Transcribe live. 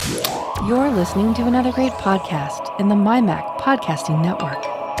You're listening to another great podcast in the MyMac Podcasting Network.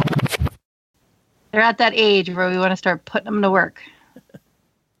 They're at that age where we want to start putting them to work.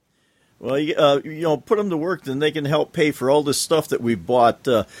 Well, put them to work, then they can help pay for all this stuff that we bought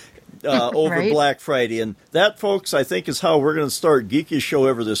over Right? Black Friday. And that, folks, I think is how we're going to start Geekiest Show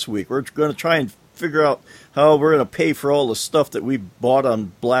ever this week. We're going to try and figure out how we're going to pay for all the stuff that we bought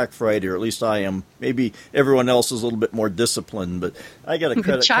on Black Friday, or at least I am. Maybe everyone else is a little bit more disciplined, but I got a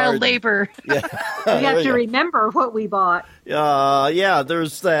credit Child card. labor. Yeah. We have to remember what we bought. Yeah,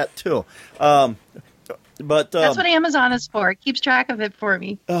 there's that, too. But That's what Amazon is for. It keeps track of it for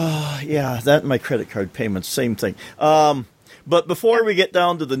me. yeah, that and my credit card payments, same thing. But before we get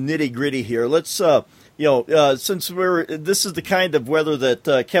down to the nitty gritty here, let's since this is the kind of weather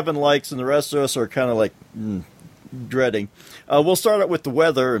that Kevin likes and the rest of us are kind of like dreading. We'll start out with the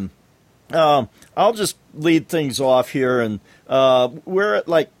weather, and I'll just lead things off here. And we're at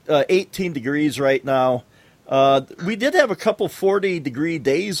like 18 degrees right now. We did have a couple 40-degree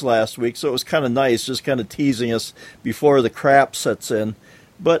days last week, so it was kind of nice, just kind of teasing us before the crap sets in.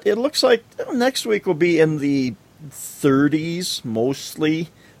 But it looks like next week will be in the 30s mostly.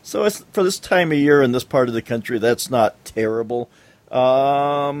 So it's, for this time of year in this part of the country, that's not terrible.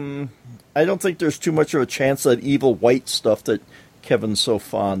 I don't think there's too much of a chance of that evil white stuff that Kevin's so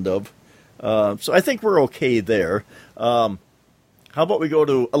fond of. So I think we're okay there. How about we go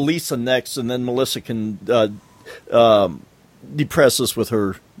to Elisa next, and then Melissa can depress us with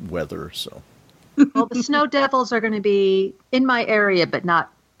her weather. So, Well, the snow devils are going to be in my area, but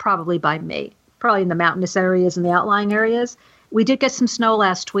not probably by me. Probably in the mountainous areas and the outlying areas. We did get some snow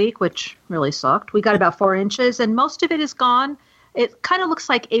last week, which really sucked. We got about 4 inches, and most of it is gone. It kind of looks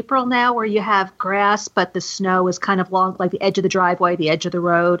like April now, where you have grass, but the snow is kind of long, like the edge of the driveway, the edge of the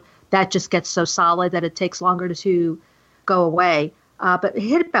road. That just gets so solid that it takes longer to go away. But it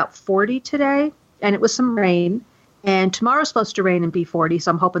hit about 40 today, and it was some rain. And tomorrow's supposed to rain and be 40,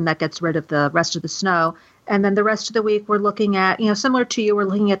 so I'm hoping that gets rid of the rest of the snow. And then the rest of the week, we're looking at, similar to you, we're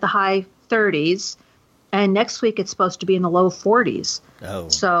looking at the high 30s. And next week, it's supposed to be in the low 40s. Oh.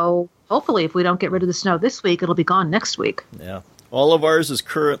 So hopefully, if we don't get rid of the snow this week, it'll be gone next week. Yeah. All of ours is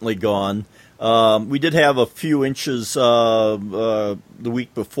currently gone. We did have a few inches the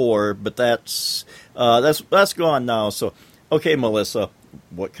week before, but that's gone now. So, okay, Melissa,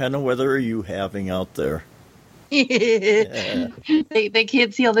 what kind of weather are you having out there? They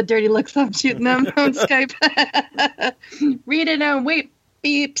can't see all the dirty looks I'm shooting them on Skype. Read it and wait,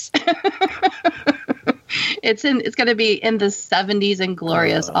 beeps. It's going to be in the 70s and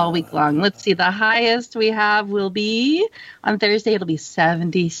glorious all week long. Let's see. The highest we have will be on Thursday. It'll be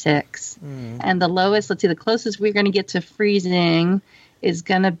 76. And the lowest, let's see, the closest we're going to get to freezing is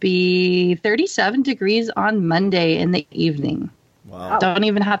going to be 37 degrees on Monday in the evening. Wow. Don't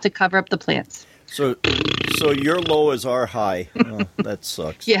even have to cover up the plants. So your low is our high. Oh, that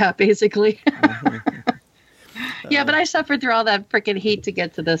sucks. Yeah, basically. Yeah, but I suffered through all that freaking heat to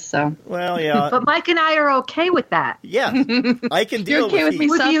get to this, so. Well, yeah. But Mike and I are okay with that. Yeah. I can deal You're okay with heat. me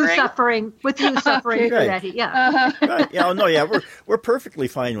With you suffering? suffering for Right. that heat. Yeah. Right. Yeah, no, yeah, we're perfectly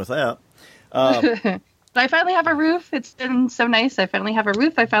fine with that. But I finally have a roof. It's been so nice. I finally have a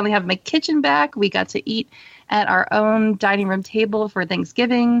roof. I finally have my kitchen back. We got to eat at our own dining room table for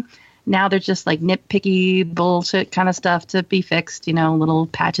Thanksgiving. Now there's just like nitpicky bullshit kind of stuff to be fixed, little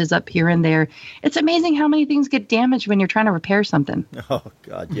patches up here and there. It's amazing how many things get damaged when you're trying to repair something. Oh,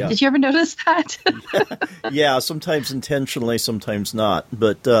 God, yeah. Did you ever notice that? Yeah, sometimes intentionally, sometimes not.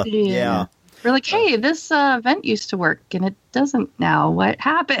 But, yeah. We're like, hey, this vent used to work, and it doesn't now. What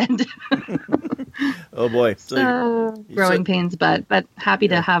happened? Oh, boy. Growing pains, but happy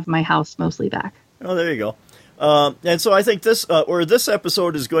to have my house mostly back. Oh, there you go. And so I think this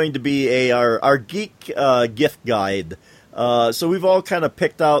episode is going to be our geek gift guide. So we've all kind of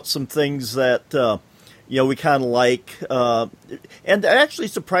picked out some things that we kind of like, and actually,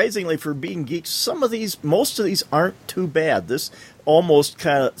 surprisingly, for being geeks, most of these aren't too bad.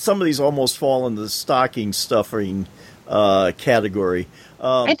 Some of these almost fall into the stocking stuffing category.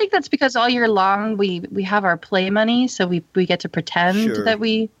 I think that's because all year long we have our play money, so we get to pretend that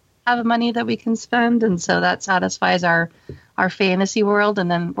we have money that we can spend, and so that satisfies our fantasy world, and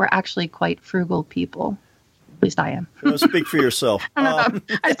then we're actually quite frugal people. At least I am. Speak for yourself. I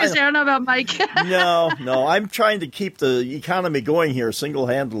don't know about Mike. No, I'm trying to keep the economy going here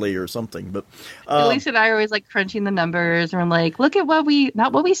single-handedly or something. But Elise and I are always like crunching the numbers, and we're like, look at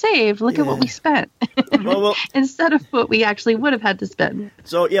not what we saved, look at what we spent, instead of what we actually would have had to spend.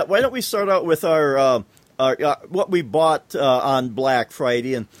 So yeah, why don't we start out with our what we bought on Black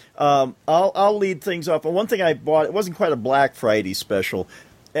Friday, and I'll lead things off. And one thing I bought, it wasn't quite a Black Friday special.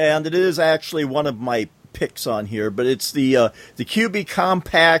 and it is actually one of my picks on here, but it's the QB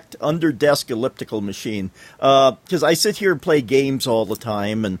Compact Under Desk Elliptical Machine. Because I sit here and play games all the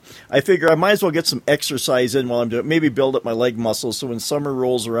time, and I figure I might as well get some exercise in while I'm doing it. Maybe build up my leg muscles, so when summer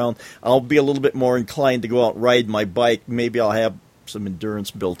rolls around, I'll be a little bit more inclined to go out and ride my bike. Maybe I'll have some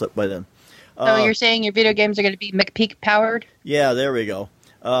endurance built up by then. So you're saying your video games are going to be McPeak powered? Yeah, there we go.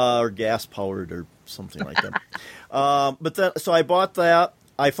 Or gas powered or something like that. But then, so I bought that.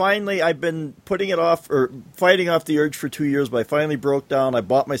 I've been putting it off or fighting off the urge for 2 years, but I finally broke down. I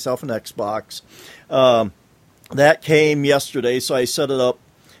bought myself an Xbox. That came yesterday, so I set it up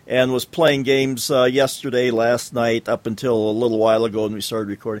and was playing games yesterday, last night, up until a little while ago when we started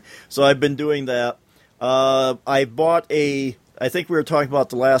recording. So I've been doing that. I bought I think we were talking about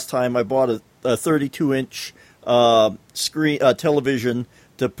the last time, I bought a 32-inch screen television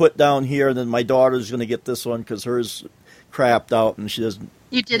to put down here, and then my daughter's going to get this one because hers crapped out and she doesn't.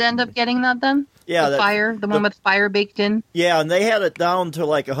 You did end up getting that then? Yeah. The one with fire baked in? Yeah, and they had it down to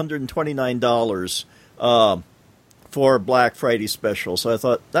like $129 for Black Friday special, so I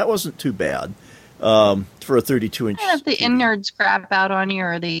thought that wasn't too bad for a 32-inch. And if the innards crap out on you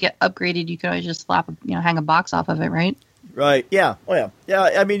or they get upgraded, you can always just hang a box off of it, right? Right, yeah. Oh, yeah. Yeah,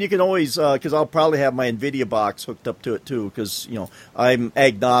 I mean, you can always, because I'll probably have my NVIDIA box hooked up to it, too, because, I'm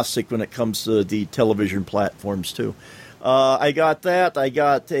agnostic when it comes to the television platforms, too. I got that. I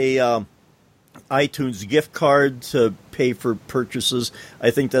got a iTunes gift card to pay for purchases.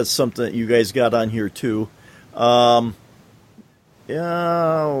 I think that's something that you guys got on here, too. Yeah,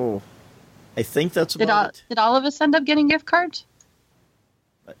 I think that's about it. Did all of us end up getting gift cards?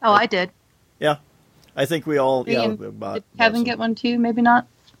 Oh, I did. Yeah. I think we all, did Kevin get one too? Maybe not.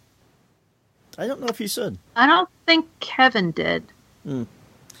 I don't know if he said. I don't think Kevin did.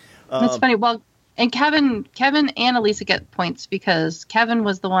 That's funny. Well, and Kevin and Elisa get points because Kevin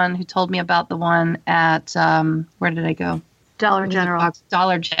was the one who told me about the one at, where did I go? Dollar General.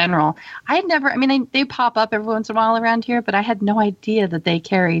 Dollar General. I had never, they pop up every once in a while around here, but I had no idea that they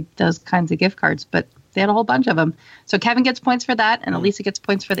carried those kinds of gift cards, but they had a whole bunch of them. So Kevin gets points for that, and Elisa gets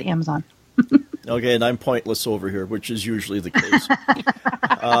points for the Amazon. Okay, and I'm pointless over here, which is usually the case.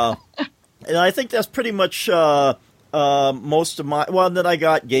 And I think that's pretty much most of my... Well, and then I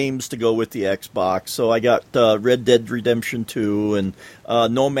got games to go with the Xbox. So I got Red Dead Redemption 2 and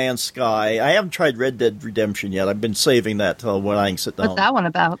No Man's Sky. I haven't tried Red Dead Redemption yet. I've been saving that till when I can sit down. What's that one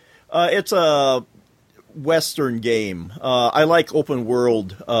about? It's a Western game. I like open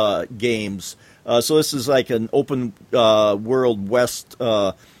world games. So this is like an open world West...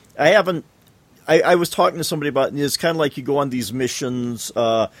 I was talking to somebody about it, and it's kind of like you go on these missions.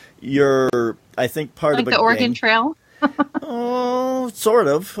 You're, I think, part of a the Oregon Trail? Oh, sort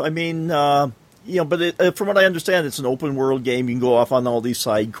of. I mean, but from what I understand, it's an open world game. You can go off on all these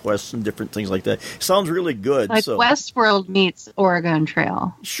side quests and different things like that. It sounds really good. Like Westworld meets Oregon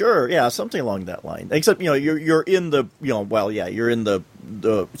Trail. Sure, yeah, something along that line. Except, you're in the, you're in the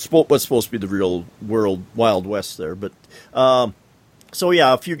what's supposed to be the real world Wild West there, but. So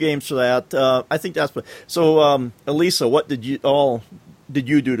yeah, a few games for that. I think that's. So, Elisa, what did you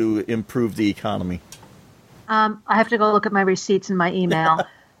do to improve the economy? I have to go look at my receipts in my email.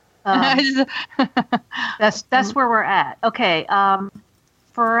 That's where we're at. Okay.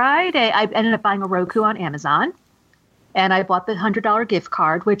 Friday, I ended up buying a Roku on Amazon, and I bought the $100 gift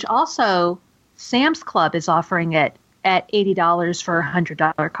card, which also Sam's Club is offering it at $80 for a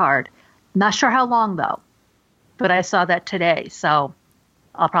 $100 card. Not sure how long though, but I saw that today, so.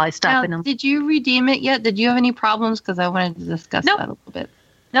 I'll probably stop in. Did you redeem it yet? Did you have any problems? Because I wanted to discuss that a little bit.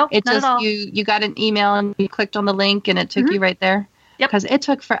 Nope, it not just at all. You got an email and you clicked on the link and it took you right there. Yep. Because it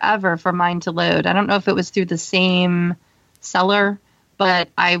took forever for mine to load. I don't know if it was through the same seller, but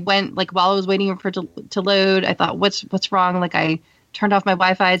I went while I was waiting for it to load. I thought, what's wrong? I turned off my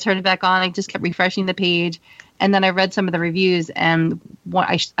Wi-Fi, turned it back on. I just kept refreshing the page, and then I read some of the reviews, and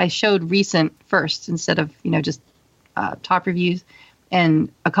I showed recent first instead of just top reviews.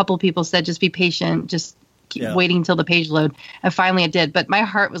 And a couple of people said, just be patient, just keep waiting until the page load. And finally it did. But my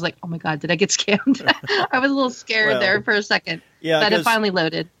heart was like, oh, my God, did I get scammed? I was a little scared there for a second. Yeah, but it finally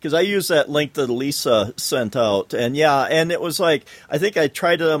loaded. Because I used that link that Lisa sent out. And, and it was I think I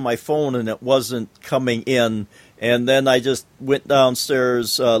tried it on my phone and it wasn't coming in. And then I just went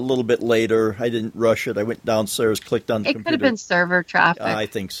downstairs a little bit later. I didn't rush it. I went downstairs, clicked on the computer. It could have been server traffic. I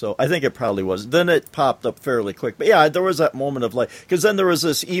think so. I think it probably was. Then it popped up fairly quick. But there was that moment of because then there was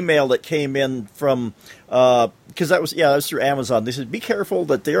this email that came in from, because that was through Amazon. They said, be careful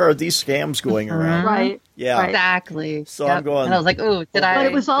that there are these scams going around. Right. Yeah. Right. Exactly. So I'm going. And I was like, oh, did I?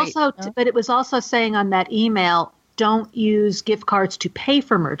 But it was also saying on that email, don't use gift cards to pay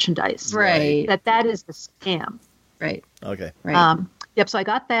for merchandise. Right. That is the scam. Right. Okay. Right. Yep. So I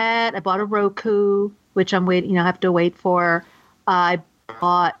got that. I bought a Roku, which I'm waiting. I have to wait for. I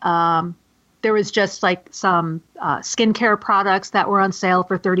bought. There was just like some skincare products that were on sale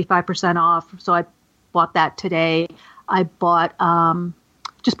for 35% off. So I bought that today. I bought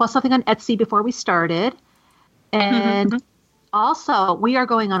just bought something on Etsy before we started, and also we are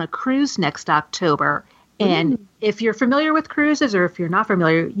going on a cruise next October. And if you're familiar with cruises, or if you're not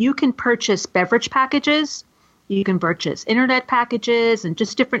familiar, you can purchase beverage packages. You can purchase internet packages and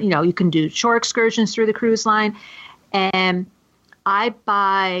just different, you can do shore excursions through the cruise line. And I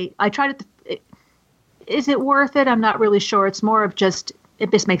tried it. Is it worth it? I'm not really sure. It's more of it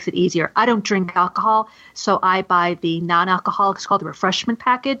just makes it easier. I don't drink alcohol, so I buy the non-alcoholic. It's called the refreshment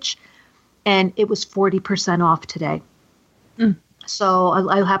package. And it was 40% off today. So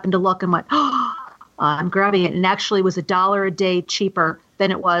I happened to look and went, I'm grabbing it. And actually it was $1 a day cheaper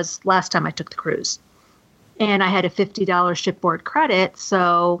than it was last time I took the cruise. And I had a $50 shipboard credit.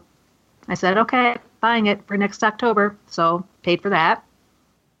 So I said, okay, buying it for next October. So paid for that.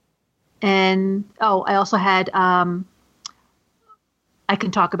 And, I also had, I can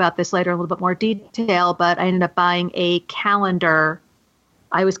talk about this later in a little bit more detail, but I ended up buying a calendar.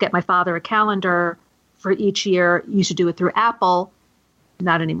 I always get my father a calendar for each year. Used to do it through Apple.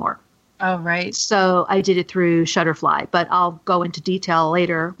 Not anymore. Oh, right. So I did it through Shutterfly, but I'll go into detail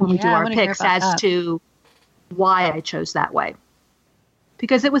later when we do our picks as to why I chose that way.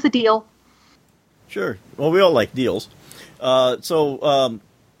 Because it was a deal. Sure. Well, we all like deals. So,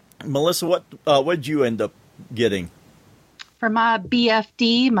 Melissa, what did you end up getting? For my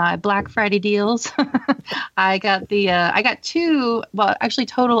BFD, my Black Friday deals, I got two, well, actually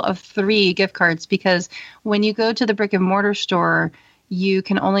total of 3 gift cards, because when you go to the brick and mortar store, you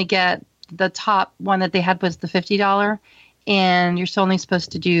can only get the top one that they had was the $50, and you're still only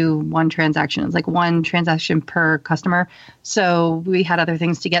supposed to do one transaction. It's like one transaction per customer. So we had other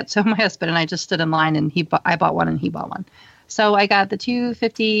things to get. So my husband and I just stood in line, and I bought one and he bought one. So I got the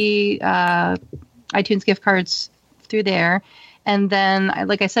 250 iTunes gift cards through there. And then,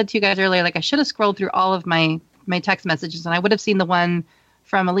 like I said to you guys earlier, like I should have scrolled through all of my text messages, and I would have seen the one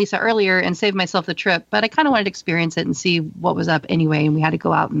from Elisa earlier and saved myself the trip. But I kind of wanted to experience it and see what was up anyway. And we had to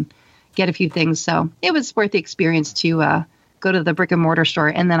go out and get a few things. So it was worth the experience to go to the brick and mortar store.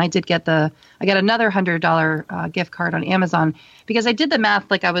 And then I did get I got another $100 gift card on Amazon, because I did the math.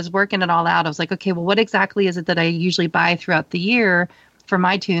 Like I was working it all out. I was like, okay, well, what exactly is it that I usually buy throughout the year from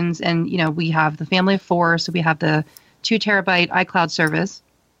iTunes? And, we have the family of 4. So we have the 2 terabyte iCloud service.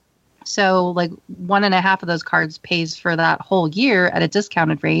 So like 1.5 of those cards pays for that whole year at a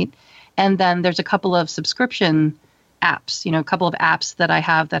discounted rate. And then there's a couple of subscription apps, a couple of apps that I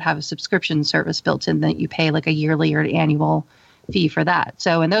have that have a subscription service built in that you pay like a yearly or an annual fee for that.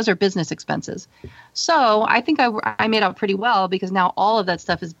 So, and those are business expenses. So I think I made out pretty well, because now all of that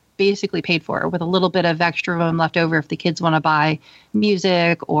stuff is basically paid for, with a little bit of extra room left over if the kids want to buy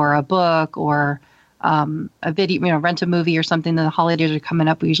music or a book or a video, rent a movie or something. The holidays are coming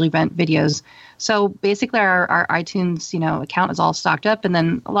up. We usually rent videos. So basically our iTunes, account is all stocked up. And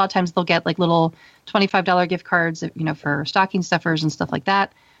then a lot of times they'll get like little $25 gift cards, for stocking stuffers and stuff like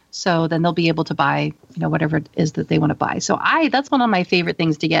that. So then they'll be able to buy, whatever it is that they want to buy. So that's one of my favorite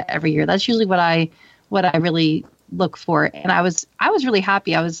things to get every year. That's usually what I really look for. And I was really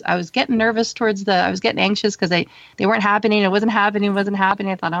happy. I was getting nervous I was getting anxious because they weren't happening. It wasn't happening.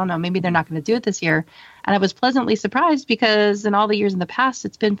 I thought, oh no, maybe they're not going to do it this year. And I was pleasantly surprised, because in all the years in the past,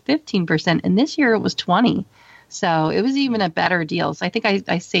 it's been 15%. And this year it was 20. So it was even a better deal. So I think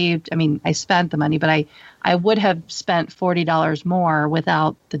I saved, I spent the money, but I would have spent $40 more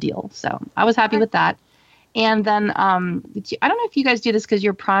without the deal. So I was happy with that. And then I don't know if you guys do this because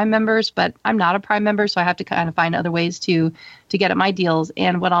you're Prime members, but I'm not a Prime member, so I have to kind of find other ways to get at my deals.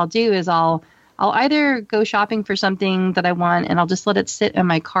 And what I'll do is I'll either go shopping for something that I want, and I'll just let it sit in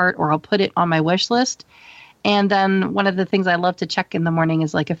my cart, or I'll put it on my wish list. And then one of the things I love to check in the morning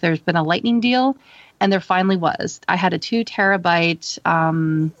is like if there's been a lightning deal, and there finally was. I had a 2 terabyte. Let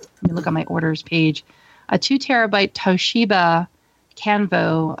me look on my orders page. A 2 terabyte Toshiba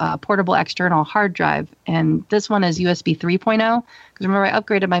Canvo portable external hard drive, and this one is USB 3.0, because remember I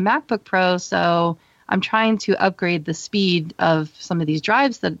upgraded my MacBook Pro, so I'm trying to upgrade the speed of some of these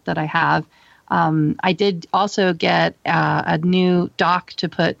drives that I have. I did also get a new dock to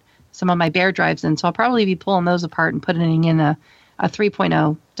put some of my bare drives in, so I'll probably be pulling those apart and putting in a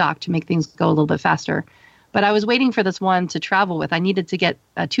 3.0 dock to make things go a little bit faster. But I was waiting for this one to travel with. I needed to get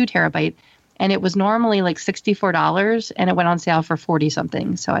a 2 terabyte. And it was normally like $64, and it went on sale for 40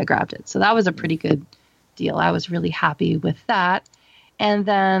 something. So I grabbed it. So that was a pretty good deal. I was really happy with that. And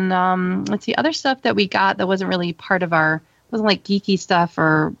then let's see, other stuff that we got that wasn't really part of wasn't like geeky stuff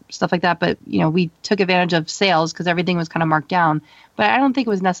or stuff like that, but we took advantage of sales because everything was kind of marked down. But I don't think it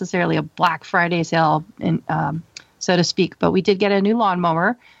was necessarily a Black Friday sale, so to speak. But we did get a new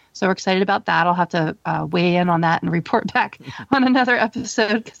lawnmower, so we're excited about that. I'll have to weigh in on that and report back on another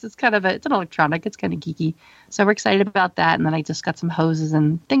episode because it's it's an electronic. It's kind of geeky, so we're excited about that. And then I just got some hoses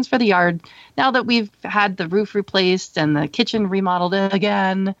and things for the yard. Now that we've had the roof replaced and the kitchen remodeled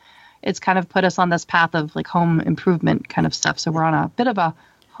again, it's kind of put us on this path of like home improvement kind of stuff. So we're on a bit of a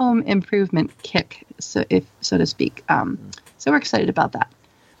home improvement kick, so to speak. So we're excited about that.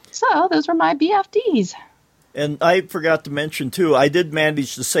 So those were my BFDs. And I forgot to mention, too, I did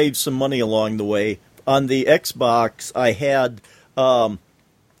manage to save some money along the way. On the Xbox, I had, so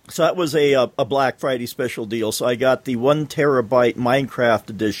that was a Black Friday special deal. So I got the 1 terabyte Minecraft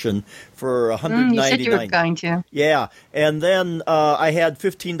edition for $199. You said you were going to. Yeah. And then I had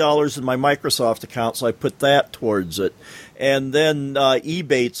 $15 in my Microsoft account, so I put that towards it. And then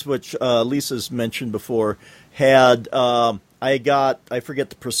Ebates, which Lisa's mentioned before, had... I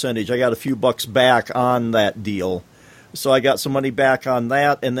forget the percentage. I got a few bucks back on that deal. So I got some money back on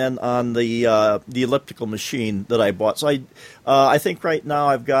that, and then on the elliptical machine that I bought. So I think right now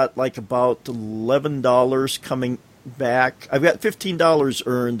I've got like about $11 coming back. I've got $15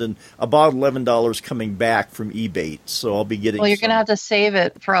 earned and about $11 coming back from Ebates. So I'll be getting. Well, you're going to have to save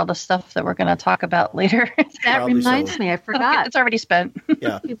it for all the stuff that we're going to talk about later. That reminds me, I forgot. It's already spent.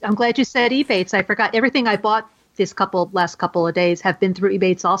 Yeah. I'm glad you said Ebates. I forgot. Everything I bought this last couple of days have been through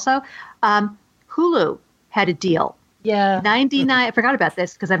Ebates also. Hulu had a deal. Yeah. 99. I forgot about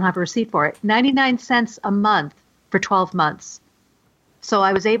this because I don't have a receipt for it. 99 cents a month for 12 months. So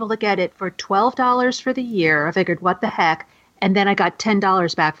I was able to get it for $12 for the year. I figured, what the heck? And then I got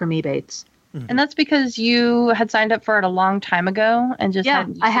 $10 back from Ebates. And that's because you had signed up for it a long time ago and just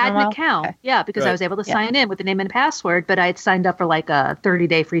I had an account. Okay. Yeah, because I was able to sign in with the name and password, but I had signed up for like a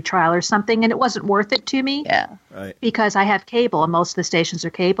 30-day free trial or something, and it wasn't worth it to me. Yeah. Right. Because I have cable, and most of the stations are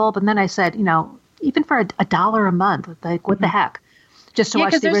cable. But then I said, even for $1 a month, like what the heck? Just to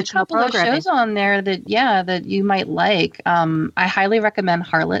watch the original programming. There's a couple of shows on there that you might like. I highly recommend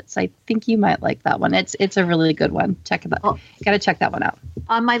Harlots. I think you might like that one. It's a really good one. Check it out. You got to check that one out.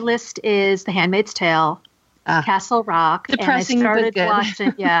 On my list is The Handmaid's Tale, Castle Rock. Depressing, and I started but good.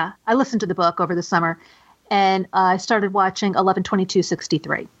 watching. Yeah, I listened to the book over the summer, and I started watching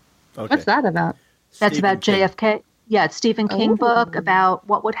 11/22/63. Okay. What's that about? That's Stephen about King. JFK. Yeah, it's Stephen King book about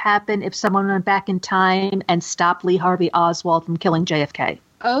what would happen if someone went back in time and stopped Lee Harvey Oswald from killing JFK.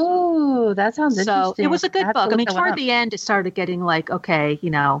 Oh, that sounds interesting. So it was a good book. I mean, toward the end, it started getting like, okay,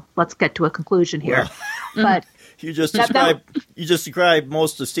 let's get to a conclusion here. But you just described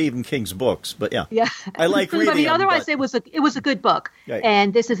most of Stephen King's books, but yeah, I like reading. I mean, them, otherwise, but... it was a good book, Right.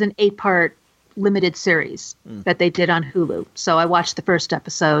 And this is an 8-part limited series that they did on Hulu. So I watched the first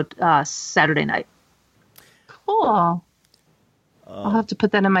episode Saturday night. Cool. I'll have to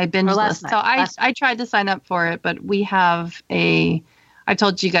put that in my binge list. So I tried to sign up for it, but we have I've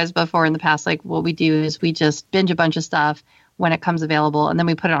told you guys before in the past, like what we do is we just binge a bunch of stuff when it comes available, and then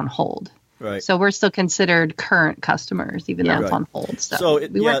we put it on hold. Right. So we're still considered current customers, even though it's on hold. So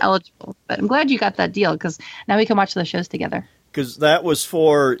we weren't eligible. But I'm glad you got that deal because now we can watch those shows together. Because that was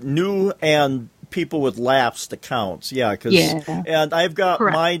for new and people with lapsed accounts. Yeah. And I've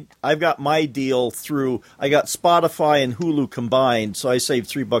got my deal through. I got Spotify and Hulu combined, so I saved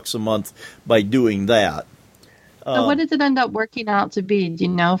 $3 a month by doing that. So what does it end up working out to be? Do you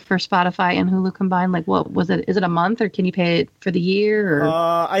know, for Spotify and Hulu combined? Like, what was it? Is it a month, or can you pay it for the year? Or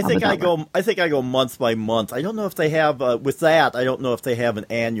I think I go month by month. I don't know if they have with that. I don't know if they have an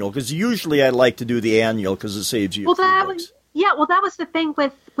annual, because usually I like to do the annual because it saves you. Well, that was the thing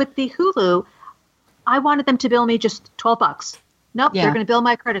with the Hulu. I wanted them to bill me just $12. Nope, they're going to bill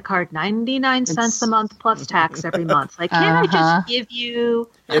my credit card 99 cents a month plus tax every month. Like, can't I just give you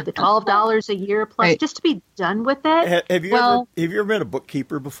the $12 a year plus just to be done with it? Have you ever been a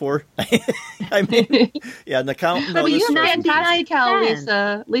bookkeeper before? I mean, an accountant. But you have Fantastical,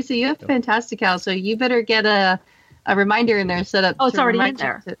 Lisa. Lisa, you have Fantastical, so you better get a reminder in there set up. Oh, it's already in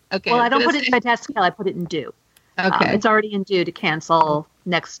there. Okay. Well, I don't put it in Fantastical. I put it in due. Okay. It's already in due to cancel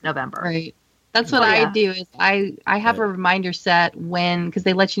next November. Right. That's what I do is I have a reminder set because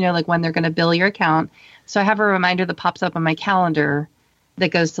they let you know like when they're going to bill your account. So I have a reminder that pops up on my calendar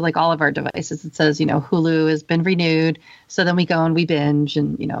that goes to like all of our devices. It says, Hulu has been renewed. So then we go and we binge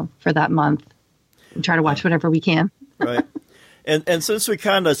and, for that month and try to watch whatever we can. Right. And since we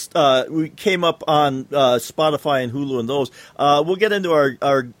kind of we came up on Spotify and Hulu and those, we'll get into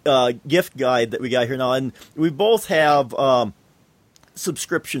our gift guide that we got here now, and we both have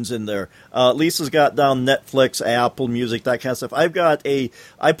subscriptions in there. Lisa's got down Netflix, Apple Music, that kind of stuff. I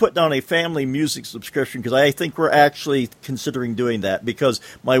put down a family music subscription because I think we're actually considering doing that because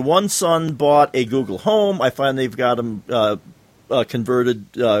my one son bought a Google Home. I find they've got him converted.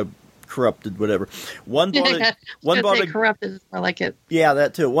 Corrupted, whatever. One bought a corrupted is more like it. Yeah,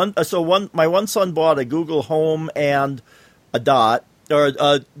 that too. My one son bought a Google Home and a Dot, or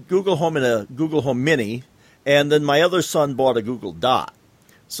a Google Home and a Google Home Mini, and then my other son bought a Google Dot.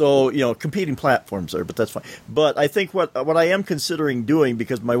 So, competing platforms there, but that's fine. But I think what I am considering doing,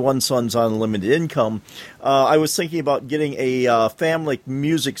 because my one son's on limited income, I was thinking about getting a family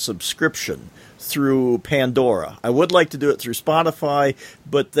music subscription through Pandora. I would like to do it through Spotify,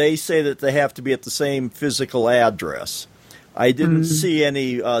 but they say that they have to be at the same physical address. I didn't see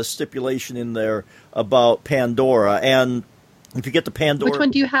any stipulation in there about Pandora. And if you get the Pandora... Which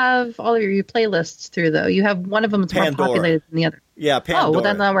one do you have all of your playlists through, though? You have one of them that's more populated than the other. Yeah, Pandora. Oh, well,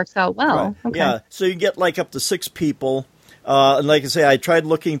 then that works out well. Right. Okay. Yeah, so you get like up to 6 people. And like I say, I tried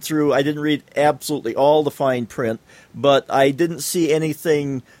looking through. I didn't read absolutely all the fine print, but I didn't see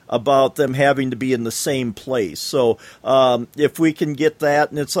anything about them having to be in the same place. So if we can get that,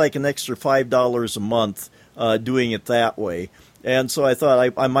 and it's like an extra $5 a month doing it that way. And so I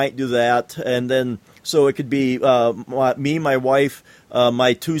thought I might do that. And then so it could be me, my wife,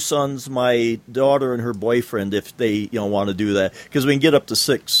 my 2 sons, my daughter, and her boyfriend if they want to do that. Because we can get up to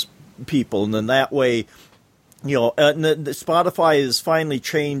 6 people. And then that way... and the Spotify has finally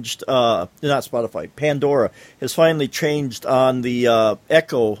changed, not Spotify, Pandora has finally changed on the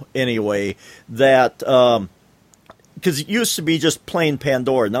Echo anyway, that, because it used to be just plain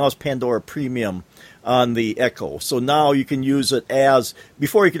Pandora, now it's Pandora Premium on the Echo. So now you can use it as,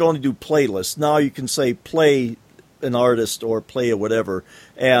 before you could only do playlists, now you can say play an artist or play a whatever,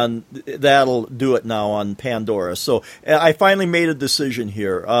 and that'll do it now on Pandora. So I finally made a decision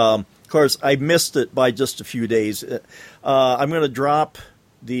here. Of course, I missed it by just a few days. I'm going to drop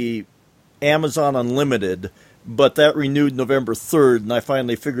the Amazon Unlimited, but that renewed November 3rd, and I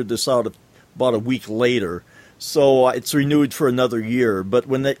finally figured this out about a week later. So it's renewed for another year. But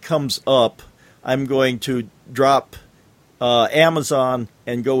when that comes up, I'm going to drop Amazon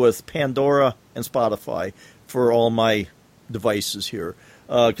and go with Pandora and Spotify for all my devices here.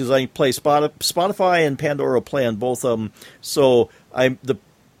 Because I play Spotify and Pandora play on both of them. So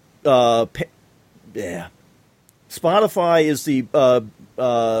Spotify is the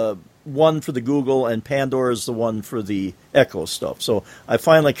one for the Google, and Pandora is the one for the Echo stuff. So I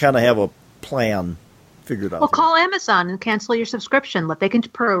finally kind of have a plan figured out. Well, call Amazon and cancel your subscription. They can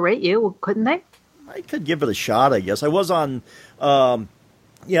prorate you, couldn't they? I could give it a shot, I guess. I was on, and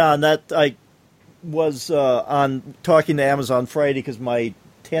that I was on talking to Amazon Friday because my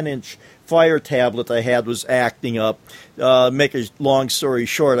 10-inch Fire tablet I had was acting up. Make a long story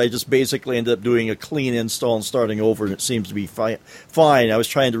short, I just basically ended up doing a clean install and starting over, and it seems to be fine. I was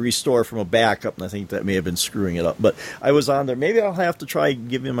trying to restore from a backup, and I think that may have been screwing it up. But I was on there. Maybe I'll have to try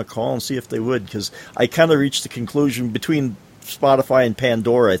giving them a call and see if they would, because I kind of reached the conclusion between Spotify and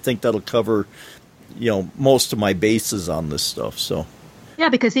Pandora, I think that'll cover, most of my bases on this stuff. So. Yeah,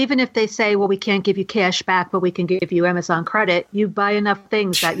 because even if they say, well, we can't give you cash back, but we can give you Amazon credit, you buy enough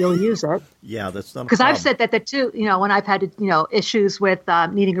things that you'll use it. Yeah, that's not a problem. Because I've said that too, when I've had, issues with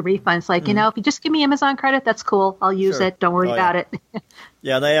needing a refund. It's like, if you just give me Amazon credit, that's cool. I'll use it. Don't worry about it.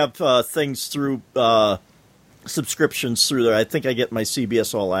 Yeah, and I have things through subscriptions through there. I think I get my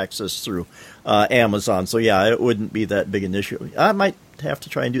CBS All Access through Amazon. So, yeah, it wouldn't be that big an issue. I might have to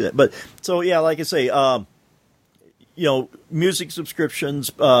try and do that. But, so, yeah, like I say, music subscriptions,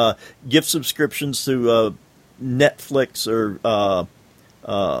 gift subscriptions to Netflix or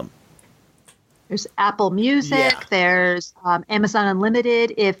there's Apple Music. Yeah. There's Amazon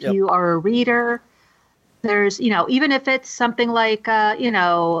Unlimited if you are a reader. There's, even if it's something like,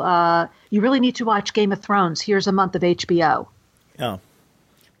 you really need to watch Game of Thrones. Here's a month of HBO. Yeah.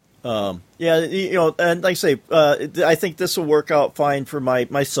 And like I say, I think this will work out fine for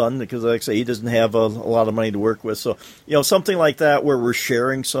my son because, like I say, he doesn't have a lot of money to work with. So, something like that where we're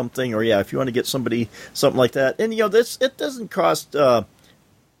sharing something, or if you want to get somebody something like that, and it doesn't cost.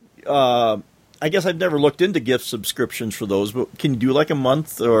 I guess I've never looked into gift subscriptions for those, but can you do like a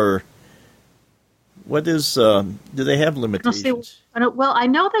month or what is? Do they have limitations? Well, I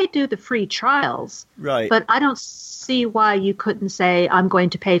know they do the free trials, right? But I don't see why you couldn't say I'm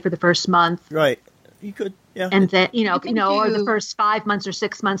going to pay for the first month, right? you could, yeah. And then, or the do- first 5 months or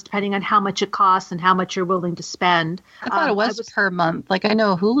 6 months, depending on how much it costs and how much you're willing to spend. I thought it was per month. Like I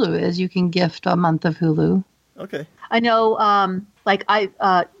know Hulu is. You can gift a month of Hulu. Okay. I know,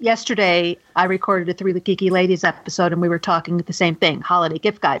 yesterday I recorded a Three Geeky Ladies episode and we were talking the same thing, holiday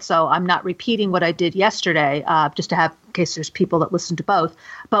gift guide. So I'm not repeating what I did yesterday, just to have, in case there's people that listen to both.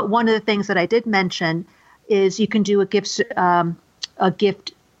 But one of the things that I did mention is you can do a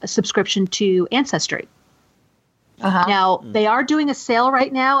gift subscription to Ancestry. Uh-huh. Now, they are doing a sale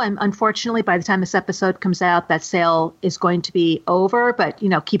right now, and unfortunately, by the time this episode comes out, that sale is going to be over. But,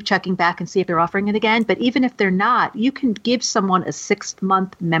 keep checking back and see if they're offering it again. But even if they're not, you can give someone a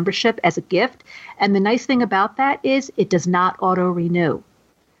 6-month membership as a gift. And the nice thing about that is it does not auto-renew.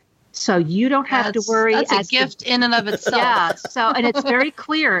 So you don't have to worry. That's a gift in and of itself. Yeah. So, and it's very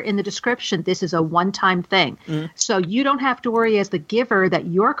clear in the description, this is a one-time thing. Mm-hmm. So you don't have to worry as the giver that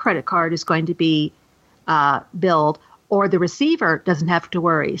your credit card is going to be billed, or the receiver doesn't have to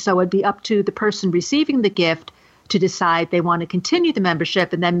worry. So it'd be up to the person receiving the gift to decide they want to continue the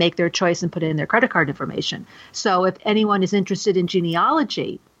membership and then make their choice and put in their credit card information. So if anyone is interested in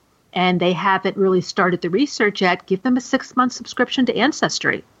genealogy and they haven't really started the research yet, give them a 6-month subscription to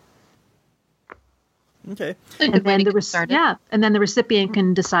Ancestry. Okay. And then the recipient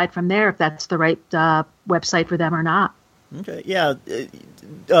can decide from there if that's the right website for them or not. Okay, yeah,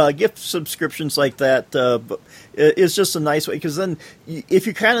 gift subscriptions like that is just a nice way, because then if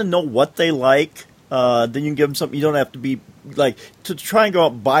you kind of know what they like, then you can give them something. You don't have to be like to try and go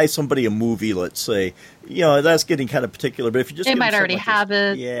out and buy somebody a movie, let's say. That's getting kind of particular. But if you just they might already have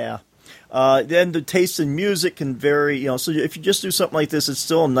it. Yeah. Then the taste in music can vary. So if you just do something like this, it's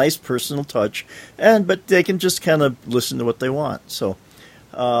still a nice personal touch, but they can just kind of listen to what they want. So,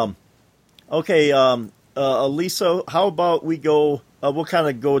 okay. Lisa, how about we go? We'll kind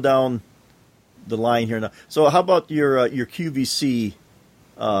of go down the line here now. So, how about your QVC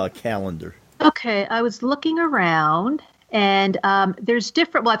calendar? Okay, I was looking around, and there's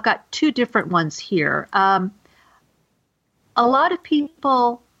different. Well, I've got 2 different ones here. A lot of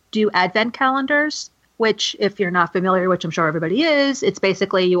people do Advent calendars, which, if you're not familiar, which I'm sure everybody is, it's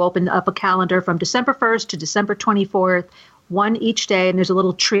basically you open up a calendar from December 1st to December 24th. One each day, and there's a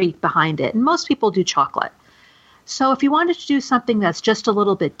little treat behind it. And most people do chocolate. So if you wanted to do something that's just a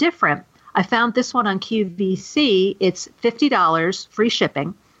little bit different, I found this one on QVC. It's $50, free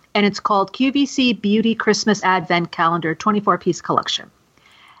shipping, and it's called QVC Beauty Christmas Advent Calendar 24-piece collection.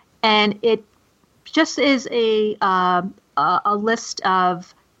 And it just is a list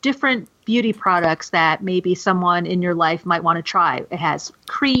of different beauty products that maybe someone in your life might want to try. It has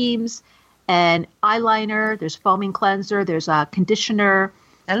creams and eyeliner, there's foaming cleanser, there's a conditioner.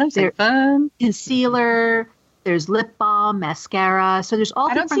 That looks like fun. Concealer, there's lip balm, mascara. So there's all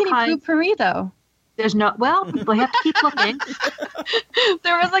different kinds. I don't see any potpourri, though. There's no, well, we have to keep looking.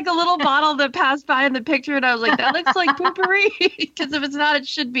 There was like a little bottle that passed by in the picture, and I was like, that looks like potpourri. Because if it's not, it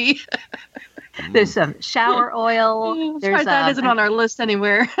should be. There's some shower oil. That isn't on our list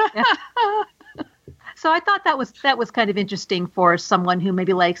anywhere. Yeah. So I thought that was kind of interesting for someone who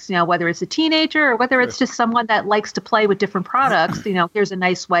maybe likes, whether it's a teenager or whether it's just someone that likes to play with different products. Here's a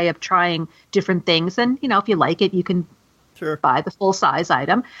nice way of trying different things. And, if you like it, you can buy the full size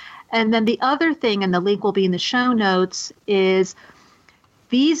item. And then the other thing, and the link will be in the show notes, is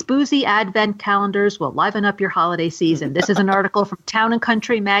these boozy Advent calendars will liven up your holiday season. This is an article from Town and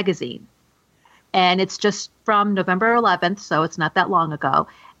Country magazine. And it's just from November 11th, so it's not that long ago.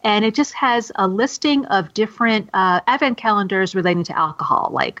 And it just has a listing of different Advent calendars relating to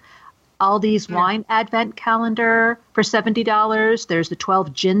alcohol, like Aldi's Wine Advent Calendar for $70. There's the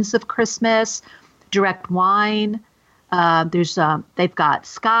 12 Gins of Christmas, Direct Wine. They've got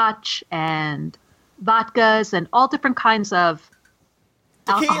Scotch and vodkas and all different kinds of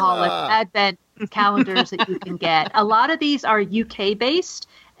alcoholic Advent calendars that you can get. A lot of these are UK-based.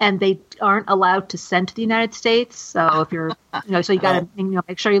 And they aren't allowed to send to the United States. So if you're, so you got to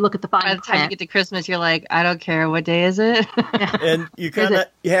make sure you look at the fine print. By the time you get to Christmas, you're like, I don't care. What day is it? And you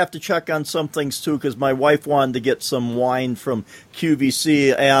have to check on some things too, because my wife wanted to get some wine from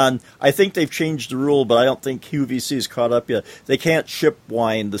QVC, and I think they've changed the rule, but I don't think QVC is caught up yet. They can't ship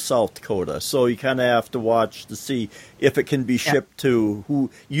wine to South Dakota, so you kind of have to watch to see if it can be shipped to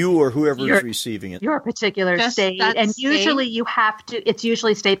you or whoever is receiving it. Your particular state, and usually you have to. It's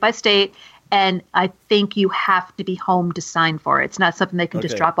usually state by state, and I think you have to be home to sign for it. It's not something they can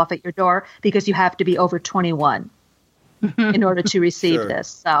just drop off at your door, because you have to be over 21 in order to receive this.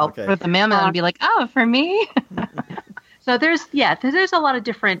 So, but the mailman would be like, "Oh, for me." So there's a lot of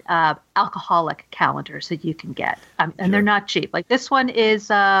different alcoholic calendars that you can get, and they're not cheap. Like this one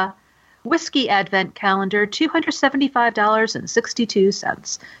is Whiskey Advent Calendar,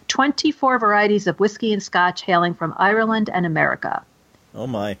 $275.62. 24 varieties of whiskey and scotch hailing from Ireland and America. Oh,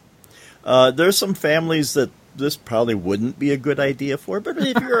 my. There's some families that this probably wouldn't be a good idea for, but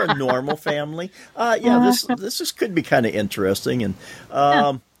if you're a normal family, this could be kind of interesting. And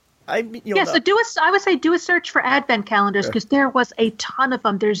so I would say do a search for Advent calendars, because there was a ton of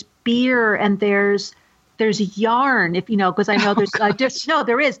them. There's beer and there's yarn, because I know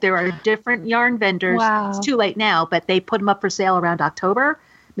there are different yarn vendors. Wow. It's too late now, but they put them up for sale around October,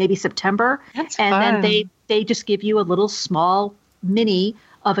 maybe September. That's and fun. Then they just give you a little small mini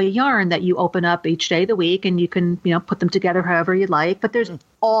of a yarn that you open up each day of the week, and you can, put them together however you like. But there's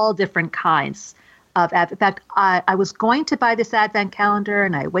all different kinds of in fact, I was going to buy this Advent calendar,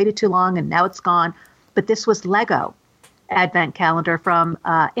 and I waited too long, and now it's gone. But this was Lego Advent calendar from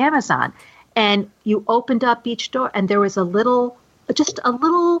Amazon. And you opened up each door, and there was just a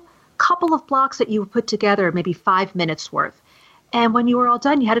little couple of blocks that you put together, maybe 5 minutes worth. And when you were all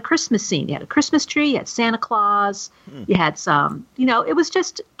done, you had a Christmas scene. You had a Christmas tree, you had Santa Claus, you had some, it was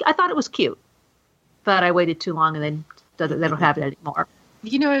just, I thought it was cute. But I waited too long, and then they don't have it anymore.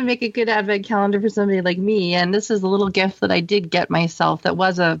 It would make a good Advent calendar for somebody like me. And this is a little gift that I did get myself that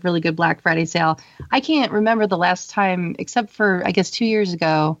was a really good Black Friday sale. I can't remember the last time, except for, I guess, 2 years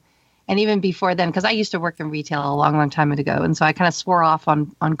ago. And even before then, because I used to work in retail a long, long time ago. And so I kind of swore off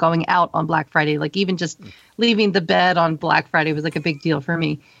on going out on Black Friday. Like even just leaving the bed on Black Friday was like a big deal for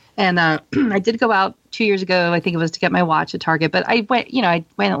me. And I did go out 2 years ago. I think it was to get my watch at Target. But I went, I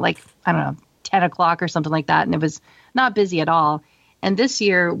went at like, 10 o'clock or something like that. And it was not busy at all. And this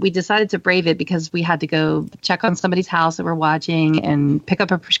year we decided to brave it because we had to go check on somebody's house that we're watching and pick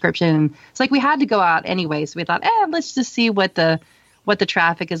up a prescription. It's like we had to go out anyway. So we thought, let's just see what the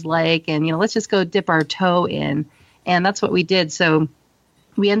traffic is like. And, let's just go dip our toe in. And that's what we did. So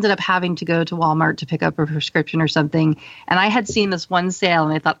we ended up having to go to Walmart to pick up a prescription or something. And I had seen this one sale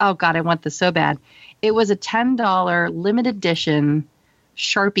and I thought, oh God, I want this so bad. It was a $10 limited edition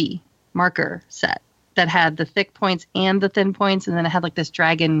Sharpie marker set that had the thick points and the thin points. And then it had like this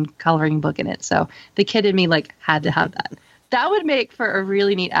dragon coloring book in it. So the kid in me had to have that. That would make for a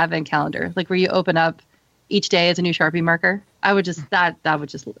really neat Advent calendar, like where you open up each day as a new Sharpie marker. I would just love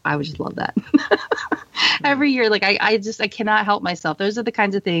that. Every year, I cannot help myself. Those are the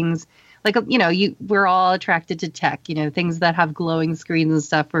kinds of things, we're all attracted to tech, things that have glowing screens and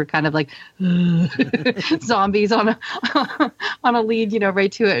stuff. We're kind of like zombies on a lead,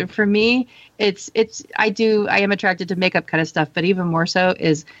 right to it. And for me, I am attracted to makeup kind of stuff, but even more so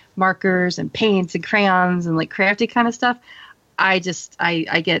is markers and paints and crayons and like crafty kind of stuff. I get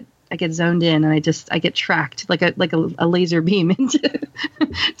zoned in, and I get tracked like a laser beam into.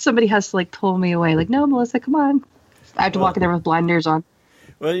 Somebody has to pull me away. Like, no, Melissa, come on. I have to walk in there with blinders on.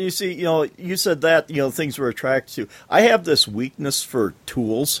 Well, you see, you said that, things we're attracted to. I have this weakness for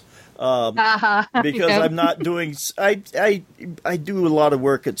tools because I'm not doing. I do a lot of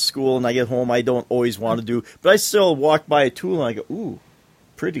work at school, and I get home. I don't always want to do, but I still walk by a tool and I go, ooh,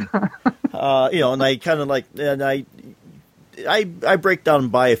 pretty. And I kind of I break down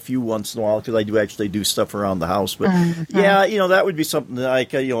and buy a few once in a while because I do actually do stuff around the house. But that would be something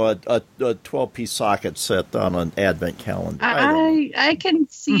like a 12-piece socket set on an Advent calendar. I can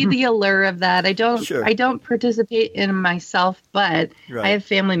see the allure of that. I don't participate in myself, but I have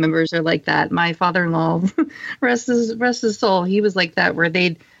family members who are like that. My father-in-law, rest his soul, he was like that, where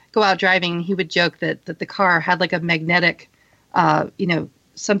they'd go out driving and he would joke that the car had like a magnetic,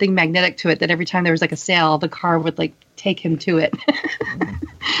 something magnetic to it, that every time there was like a sale, the car would take him to it.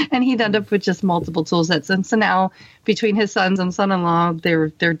 And he'd end up with just multiple tool sets. And so now between his sons and son-in-law,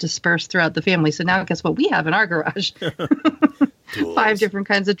 they're dispersed throughout the family. So now guess what we have in our garage? 5 different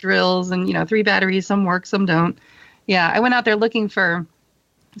kinds of drills and, 3 batteries. Some work, some don't. Yeah. I went out there looking for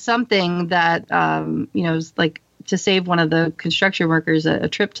something that, is like to save one of the construction workers a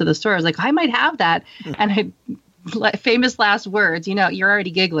trip to the store. I was like, I might have that. And famous last words, you're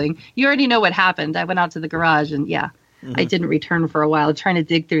already giggling. You already know what happened. I went out to the garage and I didn't return for a while, trying to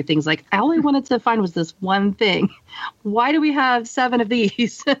dig through things. Like, all I wanted to find was this one thing. Why do we have 7 of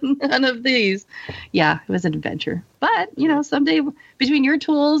these and none of these? Yeah, it was an adventure. But, someday between your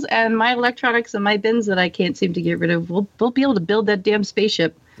tools and my electronics and my bins that I can't seem to get rid of, we'll be able to build that damn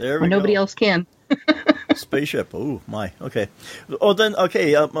spaceship when nobody else can. Spaceship. Oh, my. Okay. Oh, then,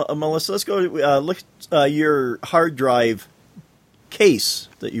 okay, Melissa, let's go look at your hard drive case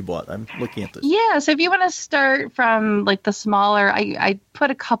that you bought. I'm looking at this. Yeah, so if you want to start from the smaller, I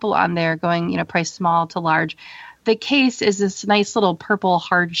put a couple on there going, price small to large. The case is this nice little purple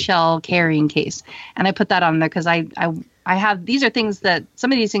hard shell carrying case. And I put that on there because I these are things that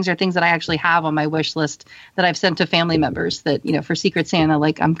some of these things are things that I actually have on my wish list that I've sent to family members that, for Secret Santa,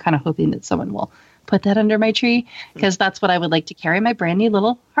 like I'm kind of hoping that someone will put that under my tree because that's what I would like to carry my brand new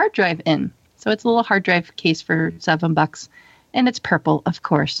little hard drive in. So it's a little hard drive case for $7 and it's purple, of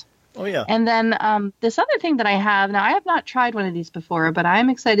course. Oh, yeah. And then this other thing that I have, now I have not tried one of these before, but I'm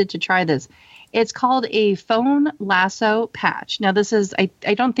excited to try this. It's called a phone lasso patch. Now this is, I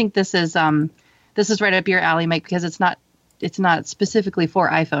don't think this is right up your alley, Mike, because it's not specifically for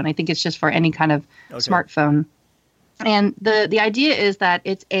iPhone. I think it's just for any kind of smartphone. And the idea is that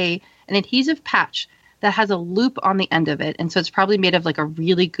it's an adhesive patch that has a loop on the end of it. And so it's probably made of like a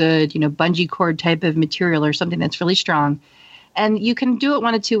really good, bungee cord type of material or something that's really strong. And you can do it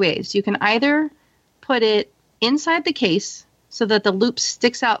one of two ways. You can either put it inside the case so that the loop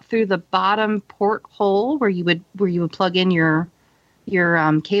sticks out through the bottom port hole where you would plug in your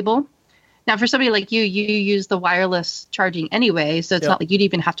cable. Now, for somebody like you use the wireless charging anyway, so it's not like you'd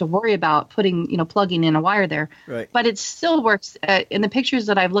even have to worry about plugging in a wire there. Right. But it still works. In the pictures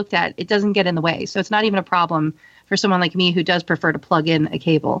that I've looked at, it doesn't get in the way. So it's not even a problem for someone like me who does prefer to plug in a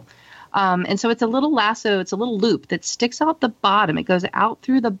cable. And so it's a little lasso, it's a little loop that sticks out the bottom. It goes out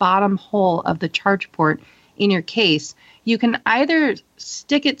through the bottom hole of the charge port in your case. You can either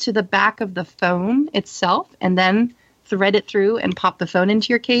stick it to the back of the phone itself and then thread it through and pop the phone into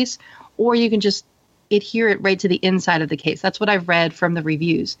your case, or you can just adhere it right to the inside of the case. That's what I've read from the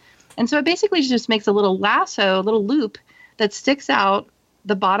reviews. And so it basically just makes a little lasso, a little loop that sticks out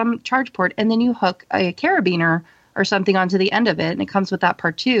the bottom charge port, and then you hook a carabiner or something onto the end of it, and it comes with that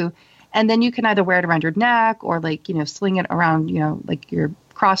part too. And then you can either wear it around your neck or sling it around, like your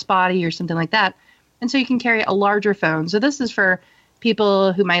crossbody or something like that. And so you can carry a larger phone. So this is for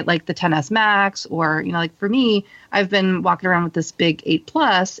people who might like the XS Max or, like for me, I've been walking around with this big 8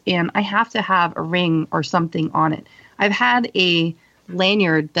 Plus and I have to have a ring or something on it. I've had a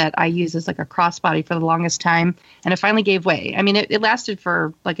lanyard that I use as like a crossbody for the longest time, and it finally gave way. I mean, it lasted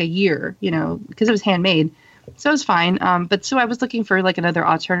for like a year, because it was handmade. So it was fine. But so I was looking for like another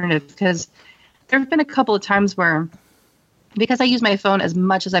alternative because there have been a couple of times where, because I use my phone as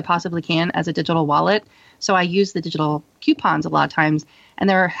much as I possibly can as a digital wallet, so I use the digital coupons a lot of times. And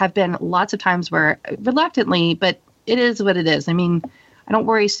there have been lots of times where, reluctantly, but it is what it is. I mean, I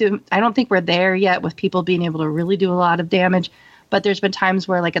don't think we're there yet with people being able to really do a lot of damage. But there's been times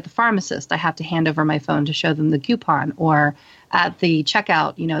where, like at the pharmacist, I have to hand over my phone to show them the coupon, or at the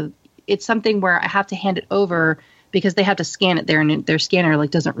checkout, it's something where I have to hand it over because they have to scan it there and their scanner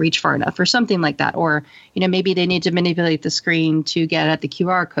doesn't reach far enough or something like that. Or, maybe they need to manipulate the screen to get at the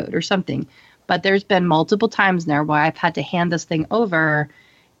QR code or something. But there's been multiple times now where I've had to hand this thing over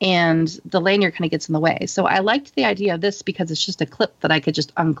and the lanyard kind of gets in the way. So I liked the idea of this because it's just a clip that I could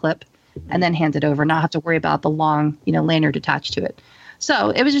just unclip and then hand it over, not have to worry about the long, lanyard attached to it. So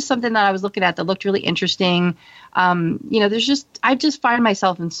it was just something that I was looking at that looked really interesting. I just find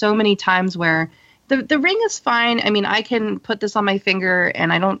myself in so many times where the ring is fine. I mean, I can put this on my finger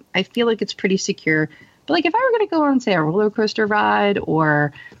and I feel like it's pretty secure. But like if I were going to go on, say, a roller coaster ride,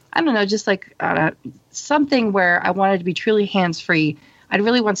 or I don't know, just like something where I wanted to be truly hands-free, I'd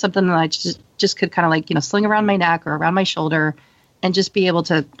really want something that I just could kind of sling around my neck or around my shoulder and just be able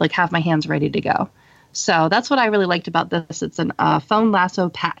to have my hands ready to go. So that's what I really liked about this. It's a phone lasso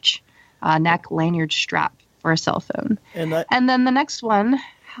patch, neck lanyard strap for a cell phone. And then the next one,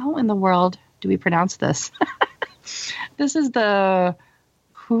 how in the world do we pronounce this? This is the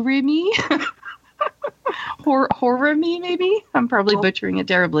Hurimi. Horami, maybe? I'm probably butchering it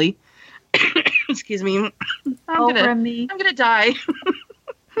terribly. Excuse me. I'm gonna die.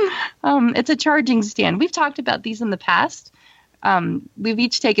 It's a charging stand. We've talked about these in the past. We've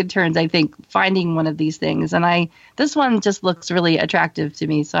each taken turns, I think, finding one of these things. And this one just looks really attractive to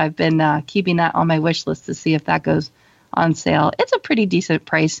me. So I've been keeping that on my wish list to see if that goes on sale. It's a pretty decent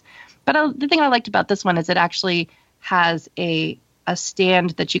price. But the thing I liked about this one is it actually has a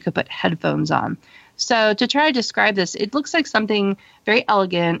stand that you could put headphones on. So to try to describe this, it looks like something very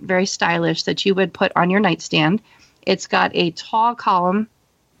elegant, very stylish that you would put on your nightstand. It's got a tall column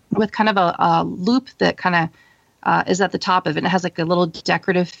with kind of a loop that kind of is at the top of it. It has like a little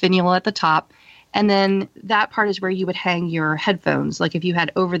decorative finial at the top. And then that part is where you would hang your headphones, like if you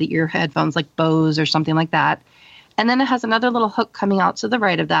had over-the-ear headphones like Bose or something like that. And then it has another little hook coming out to the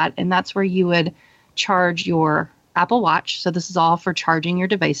right of that, and that's where you would charge your Apple Watch. So this is all for charging your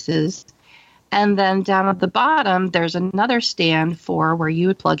devices. And then down at the bottom, there's another stand for where you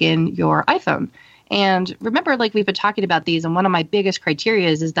would plug in your iPhone. And remember, like we've been talking about these, and one of my biggest criteria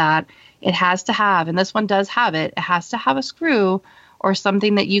is that it has to have, and this one does have it, it has to have a screw or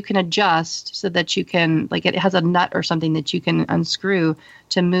something that you can adjust so that you can, like it has a nut or something that you can unscrew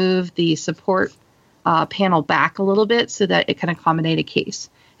to move the support panel back a little bit so that it can accommodate a case.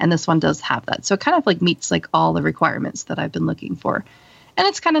 And this one does have that. So it kind of like meets like all the requirements that I've been looking for. And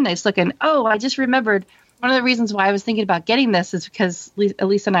it's kind of nice looking. Oh, I just remembered one of the reasons why I was thinking about getting this is because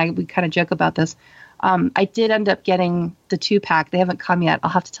Elisa and I, we kind of joke about this. I did end up getting the 2-pack. They haven't come yet. I'll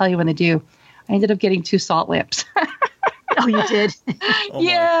have to tell you when they do. I ended up getting 2 salt lamps. Oh, you did?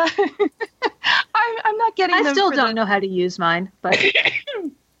 Yeah. I'm not getting them. I still don't know how to use mine, but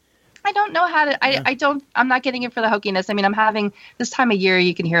I don't know how to, I'm not getting it for the hokiness. I mean, I'm having this time of year,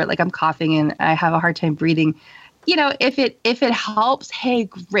 you can hear it, like I'm coughing and I have a hard time breathing. You know, if it helps, hey,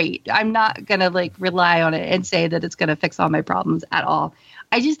 great. I'm not going to like rely on it and say that it's going to fix all my problems at all.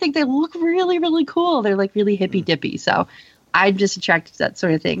 I just think they look really, really cool. They're like really hippy dippy. So I'm just attracted to that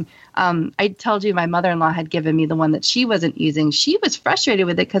sort of thing. I told you my mother-in-law had given me the one that she wasn't using. She was frustrated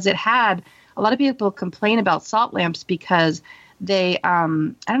with it because it had, a lot of people complain about salt lamps because they, I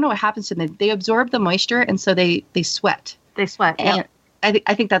don't know what happens to them. They absorb the moisture and so they sweat. They sweat. And Yeah.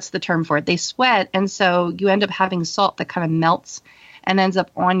 I think that's the term for it. They sweat, and so you end up having salt that kind of melts and ends up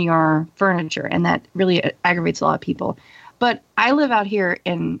on your furniture, and that really aggravates a lot of people. But I live out here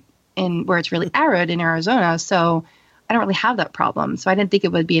in where it's really arid in Arizona, so I don't really have that problem. So I didn't think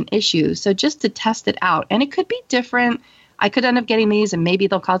it would be an issue. So just to test it out, and it could be different. I could end up getting these, and maybe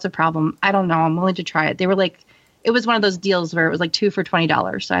they'll cause a problem. I don't know. I'm willing to try it. They were like, it was one of those deals where it was like 2 for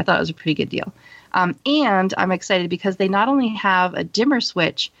 $20, so I thought it was a pretty good deal. And I'm excited because they not only have a dimmer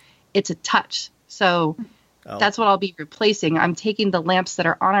switch, it's a touch. So that's what I'll be replacing. I'm taking the lamps that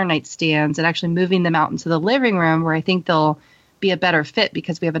are on our nightstands and actually moving them out into the living room where I think they'll be a better fit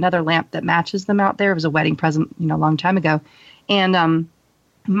because we have another lamp that matches them out there. It was a wedding present, a long time ago. And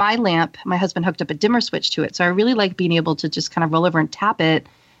my lamp, my husband hooked up a dimmer switch to it. So I really like being able to just kind of roll over and tap it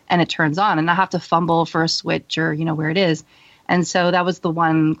and it turns on and not have to fumble for a switch or, where it is. And so that was the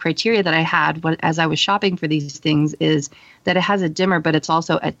one criteria that I had as I was shopping for these things is that it has a dimmer, but it's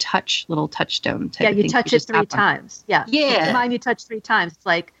also a little touchstone type of thing. Yeah, you touch it 3 times. Yeah. Yeah. Mine you touch 3 times. It's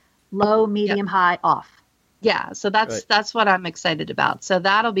like low, medium, high, off. Yeah, so that's what I'm excited about. So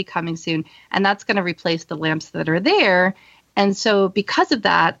that'll be coming soon, and that's going to replace the lamps that are there. And so because of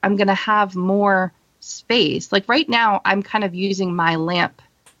that, I'm going to have more space. Like right now, I'm kind of using my lamp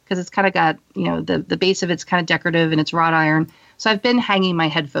because it's kind of got, the base of it's kind of decorative and it's wrought iron. So I've been hanging my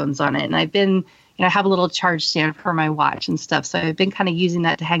headphones on it, and I've been, I have a little charge stand for my watch and stuff. So I've been kind of using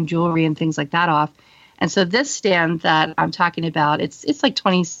that to hang jewelry and things like that off. And so this stand that I'm talking about, it's like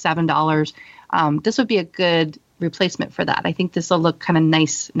 $27. This would be a good replacement for that. I think this will look kind of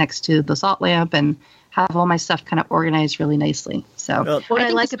nice next to the salt lamp and have all my stuff kind of organized really nicely. So what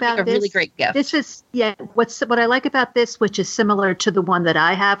I like about this, really great gift. This is what I like about this, which is similar to the one that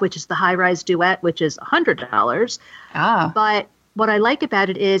I have, which is the High Rise Duet, which is $100. But what I like about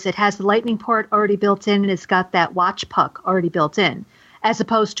it is it has the lightning port already built in, and it's got that watch puck already built in, as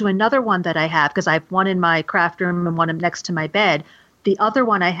opposed to another one that I have, because I have one in my craft room and one next to my bed. The other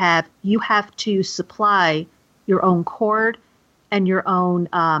one I have, you have to supply your own cord and your own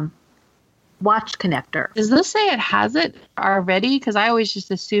watch connector. Does this say it has it already? Because I always just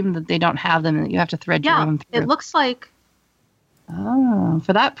assume that they don't have them and that you have to thread your own through. It looks like. Oh,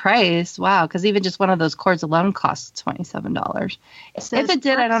 for that price. Wow. Because even just one of those cords alone costs $27. If it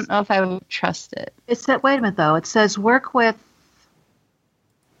did, I don't know if I would trust it. It said, wait a minute, though. It says work with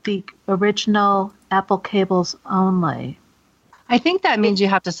the original Apple cables only. I think that means you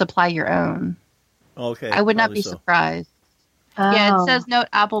have to supply your own. Okay. I would not be surprised. Oh. Yeah, it says note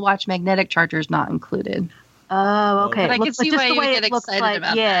Apple Watch magnetic chargers not included. Oh, okay. But I can see why you would get excited about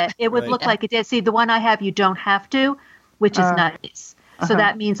that. Yeah, it would look like it did. See, the one I have, you don't have to, which is nice. So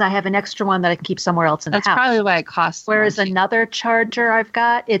that means I have an extra one that I can keep somewhere else in the house. That's probably why it costs. Whereas another charger I've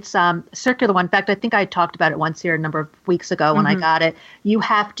got, it's circular one. In fact, I think I talked about it once here a number of weeks ago when I got it. You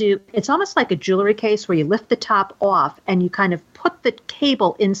have to, it's almost like a jewelry case where you lift the top off and you kind of put the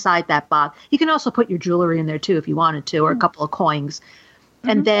cable inside that box. You can also put your jewelry in there too if you wanted to, or a couple of coins.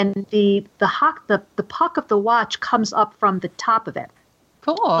 And then the puck of the watch comes up from the top of it.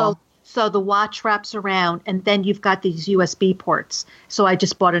 Cool. So the watch wraps around, and then you've got these USB ports. So I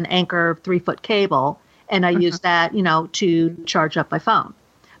just bought an Anchor 3-foot cable, and I use that, to charge up my phone.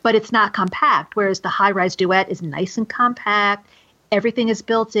 But it's not compact, whereas the High Rise Duet is nice and compact. Everything is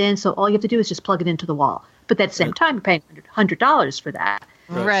built in, so all you have to do is just plug it into the wall. But at the same time, you're paying $100 for that.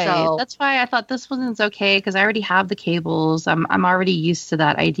 Right. So, that's why I thought this one's okay, because I already have the cables. I'm already used to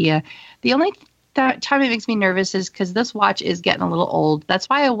that idea. The only that time it makes me nervous is because this watch is getting a little old. That's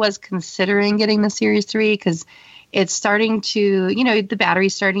why I was considering getting the Series 3, because it's starting to, the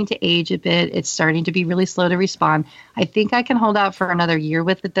battery's starting to age a bit. It's starting to be really slow to respond. I think I can hold out for another year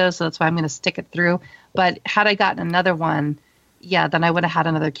with it, though, so that's why I'm going to stick it through. But had I gotten another one, yeah, then I would have had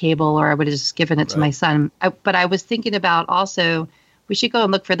another cable, or I would have just given it to my son. But I was thinking about also, we should go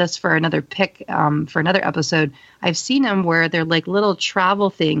and look for this for another pick, for another episode. I've seen them where they're like little travel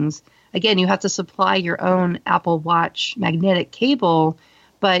things. Again, you have to supply your own Apple Watch magnetic cable,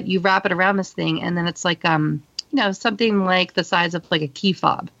 but you wrap it around this thing, and then it's like, something like the size of like a key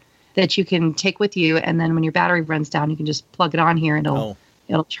fob that you can take with you. And then when your battery runs down, you can just plug it on here and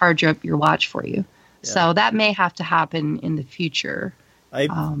it'll charge up your watch for you. Yeah. So that may have to happen in the future.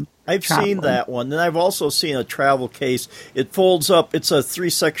 I've seen that one. And I've also seen a travel case. It folds up. It's a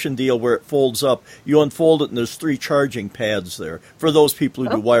 3-section deal where it folds up. You unfold it, and there's 3 charging pads there for those people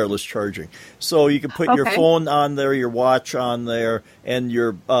who do wireless charging. So you can put your phone on there, your watch on there, and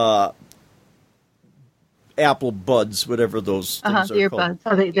your Apple Buds, whatever those things are called.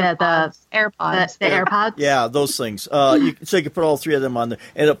 Oh, the AirPods. The AirPods? Yeah, those things. So you can put all 3 of them on there.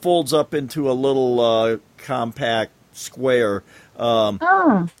 And it folds up into a little compact square.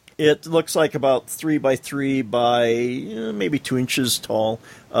 It looks like about 3 by 3 by maybe 2 inches tall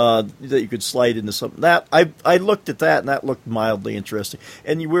that you could slide into something. That I looked at that, and that looked mildly interesting.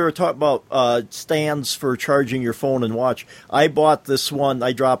 And we were talking about stands for charging your phone and watch. I bought this one.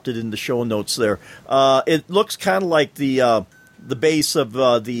 I dropped it in the show notes there. It looks kind of like the base of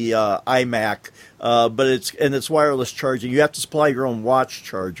the iMac, but it's wireless charging. You have to supply your own watch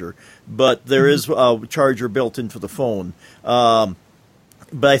charger, but there is a charger built in for the phone.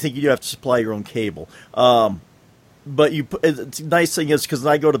 But I think you do have to supply your own cable. But the nice thing is, because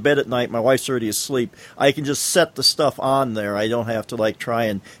when I go to bed at night, my wife's already asleep, I can just set the stuff on there. I don't have to try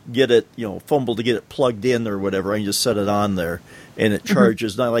and get it, fumble to get it plugged in or whatever. I can just set it on there, and it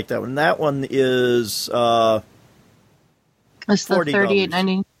charges. And I like that one. And that one is it's the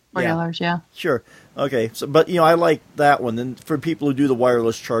 $38.90, $40, yeah. Sure. Okay. So, but I like that one. And for people who do the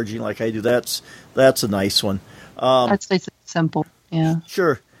wireless charging like I do, that's a nice one. That's nice and simple. Yeah.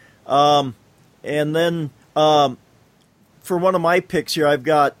 Sure. And then for one of my picks here, I've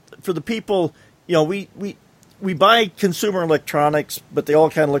got, for the people, we buy consumer electronics, but they all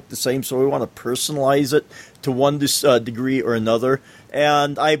kind of look the same, so we want to personalize it to one degree or another.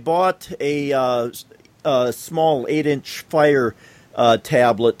 And I bought a small 8-inch Fire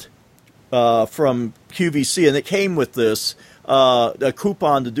tablet from QVC, and it came with this, a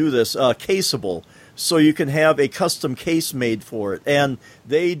coupon to do this, caseable. So you can have a custom case made for it. And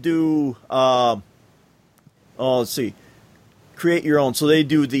they do, create your own. So they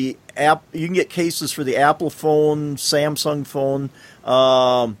do the app. You can get cases for the Apple phone, Samsung phone,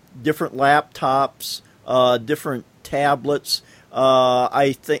 different laptops, different tablets.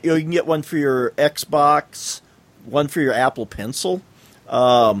 I think you can get one for your Xbox, one for your Apple Pencil.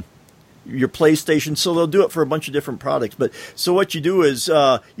 Your PlayStation, so they'll do it for a bunch of different products. But so what you do is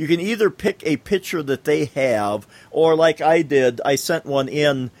you can either pick a picture that they have, or like I did, I sent one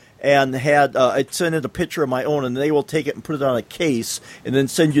in and I sent in a picture of my own, and they will take it and put it on a case, and then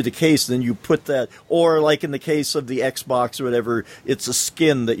send you the case, and then you put that, or like in the case of the Xbox or whatever, it's a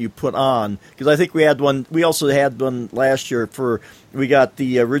skin that you put on. Because I think we also had one last year we got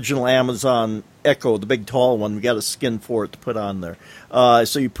the original Amazon Echo, the big tall one. We got a skin for it to put on there.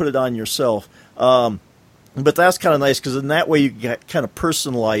 So you put it on yourself. But that's kind of nice, because in that way you can kind of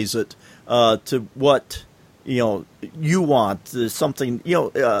personalize it to what you want. Something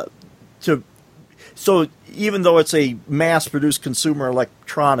so even though it's a mass-produced consumer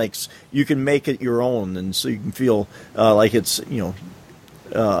electronics, you can make it your own, and so you can feel like it's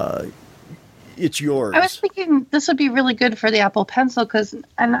it's yours. I was thinking this would be really good for the Apple Pencil,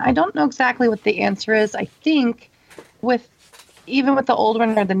 and I don't know exactly what the answer is. I think even with the old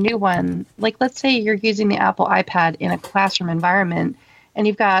one or the new one, like let's say you're using the Apple iPad in a classroom environment, and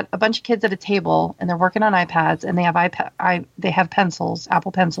you've got a bunch of kids at a table, and they're working on iPads, and they have pencils,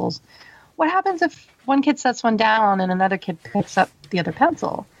 Apple Pencils. What happens if one kid sets one down and another kid picks up the other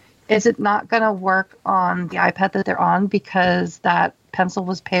pencil? Is it not going to work on the iPad that they're on because that pencil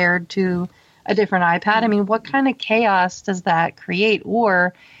was paired to a different iPad? I mean, what kind of chaos does that create?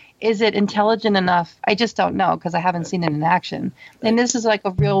 Or is it intelligent enough? I just don't know, because I haven't seen it in action. And this is like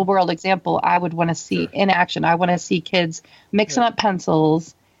a real world example I would want to see in action. I want to see kids mixing up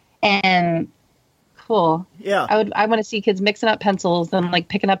pencils and cool. Yeah. I want to see kids mixing up pencils and like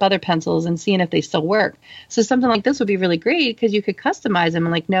picking up other pencils and seeing if they still work. So something like this would be really great, because you could customize them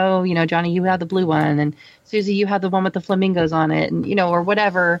and like, no, Johnny, you have the blue one, and Susie, you have the one with the flamingos on it, and or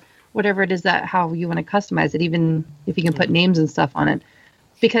whatever whatever it is that how you want to customize it, even if you can put names and stuff on it.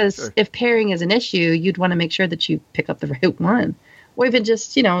 Because if pairing is an issue, you'd want to make sure that you pick up the right one. Or even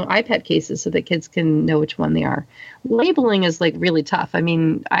just, iPad cases so that kids can know which one they are. Labeling is like really tough. I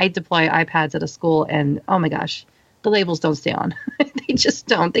mean, I deploy iPads at a school and oh my gosh, the labels don't stay on. They just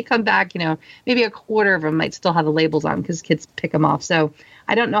don't. They come back, maybe a quarter of them might still have the labels on because kids pick them off. So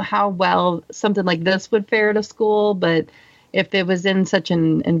I don't know how well something like this would fare at a school, but if it was in such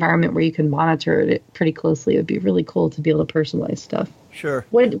an environment where you can monitor it pretty closely, it would be really cool to be able to personalize stuff. Sure.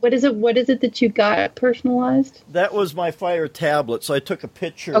 What is it? What is it that you got personalized? That was my Fire tablet. So I took a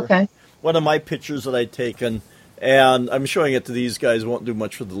picture. Okay. One of my pictures that I'd taken, and I'm showing it to these guys. It won't do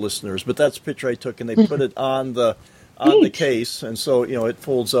much for the listeners, but that's a picture I took, and they put it on the case, and so it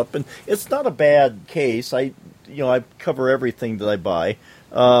folds up, and it's not a bad case. I cover everything that I buy.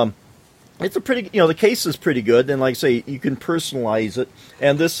 It's a pretty, the case is pretty good, and like I say, you can personalize it.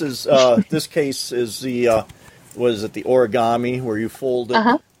 And this is this case is the the origami where you fold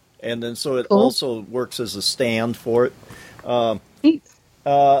it, and then so it also works as a stand for it. Like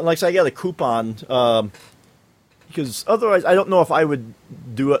I say, I got a coupon because otherwise I don't know if I would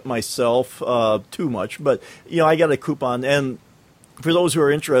do it myself too much, but I got a coupon, and for those who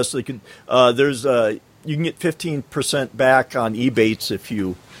are interested, you can get 15% back on Ebates if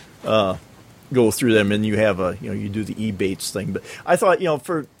you go through them, and you have you do the Ebates thing. But I thought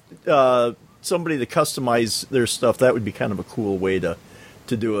for somebody to customize their stuff, that would be kind of a cool way to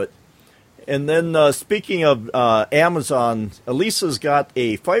do it. And then speaking of Amazon, Elisa's got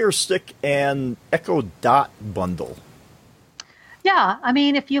a Fire Stick and Echo Dot bundle. Yeah, I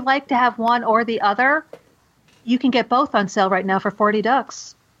mean, if you like to have one or the other, you can get both on sale right now for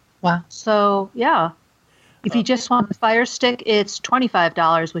 $40. Wow. So, yeah. If you just want the Fire Stick, it's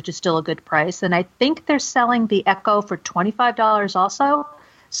 $25, which is still a good price. And I think they're selling the Echo for $25 also.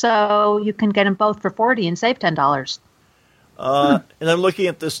 So you can get them both for $40 and save $10. And I'm looking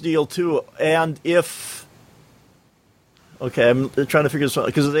at this deal, too. And I'm trying to figure this out,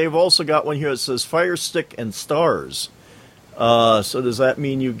 because they've also got one here that says Fire Stick and Stars. So does that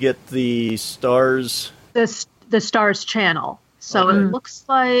mean you get the Stars? The Stars channel. So it looks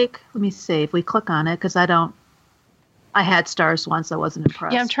like, let me see if we click on it, because I had Stars once. I wasn't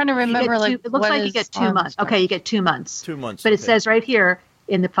impressed. Yeah, I'm trying to remember. It looks like you get 2 months. Okay, you get 2 months. 2 months. But it says right here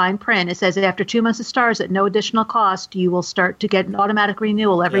in the fine print, it says that after 2 months of Stars at no additional cost, you will start to get an automatic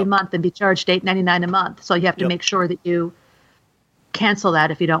renewal every month and be charged $8.99 a month. So you have to make sure that you cancel that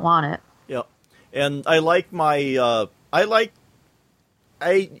if you don't want it. Yep. And I like my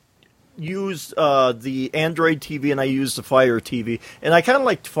I use the Android TV and I use the Fire TV, and I kind of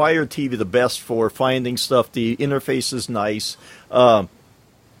like Fire TV the best for finding stuff. The interface is nice, and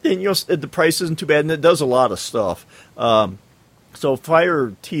the price isn't too bad, and it does a lot of stuff. So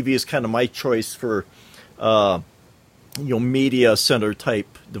Fire TV is kind of my choice for media center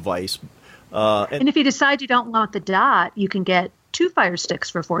type device. And if you decide you don't want the dot, you can get 2 Fire Sticks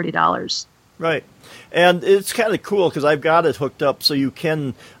for $40. Right. And it's kind of cool because I've got it hooked up so you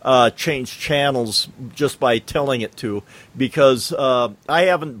can change channels just by telling it to, because I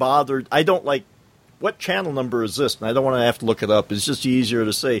haven't bothered. I don't like, what channel number is this? And I don't want to have to look it up. It's just easier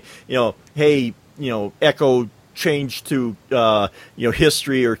to say, hey, Echo change to,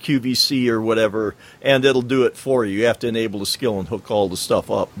 history or QVC or whatever, and it'll do it for you. You have to enable the skill and hook all the stuff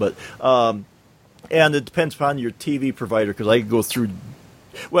up. But and it depends upon your TV provider, because I can go through.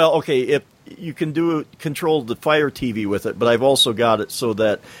 Well, okay, if you can control the Fire TV with it, but I've also got it so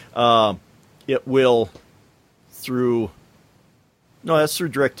that it will through. No, that's through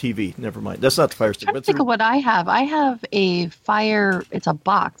DirecTV. Never mind. That's not the Fire Stick. I'm trying to think of what I have. I have a Fire. It's a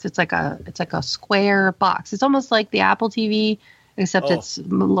box. It's like a square box. It's almost like the Apple TV, except it's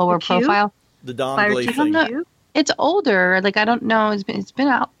lower profile. The dongle Fire thing. TV? It's older. Like, I don't know. It's been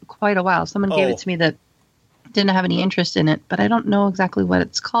out quite a while. Someone gave it to me that didn't have any interest in it, but I don't know exactly what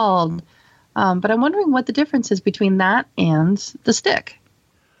it's called. But I'm wondering what the difference is between that and the stick.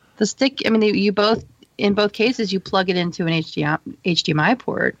 The stick, I mean, in both cases, you plug it into an HDMI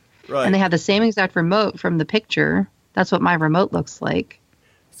port, right? And they have the same exact remote from the picture. That's what my remote looks like.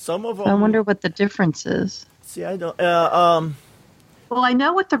 Some of them. So I wonder what the difference is. See, I don't. Well, I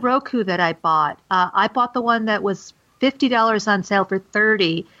know with the Roku that I bought the one that was $50 on sale for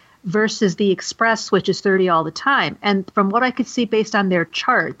 $30 versus the Express, which is $30 all the time. And from what I could see based on their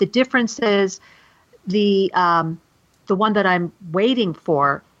chart, the difference is the one that I'm waiting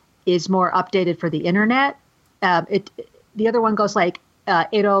for is more updated for the internet. The other one goes like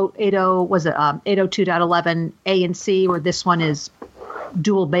 802.11 A and C, where this one is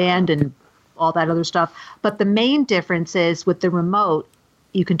dual band and all that other stuff. But the main difference is with the remote,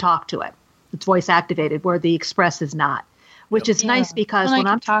 you can talk to it. It's voice activated, where the Express is not, which is nice because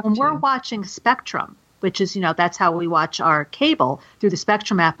when we're watching Spectrum, which is, that's how we watch our cable through the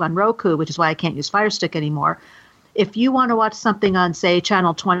Spectrum app on Roku, which is why I can't use Fire Stick anymore. If you want to watch something on, say,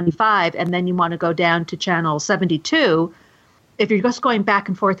 channel 25, and then you want to go down to channel 72, if you're just going back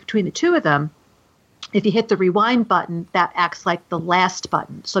and forth between the two of them, if you hit the rewind button, that acts like the last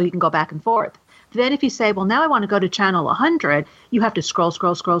button, so you can go back and forth. Then if you say, well, now I want to go to channel 100, you have to scroll.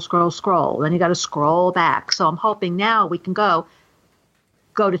 Then you got to scroll back. So I'm hoping now we can go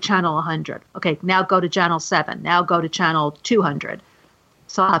to channel 100. Okay, now go to channel 7. Now go to channel 200.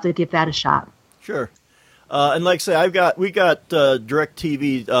 So I'll have to give that a shot. Sure. And like I say, we got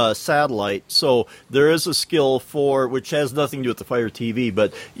DirecTV satellite, so there is a skill which has nothing to do with the Fire TV,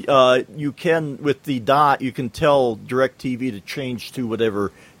 but you can, with the dot, you can tell DirecTV to change to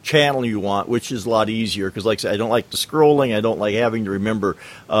whatever channel you want, which is a lot easier, because like I say, I don't like the scrolling, I don't like having to remember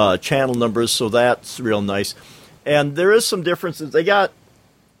channel numbers, so that's real nice. And there is some differences. They got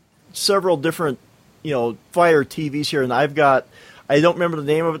several different, Fire TVs here, and I don't remember the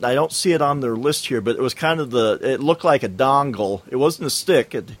name of it. I don't see it on their list here, but it was kind of it looked like a dongle. It wasn't a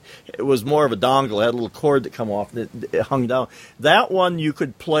stick. It was more of a dongle. It had a little cord that come off, and it hung down. That one you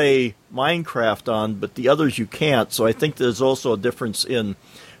could play Minecraft on, but the others you can't. So I think there's also a difference in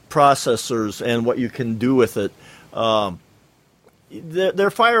processors and what you can do with it.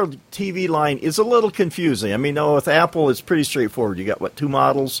 Their Fire TV line is a little confusing. I mean, with Apple, it's pretty straightforward. You got, 2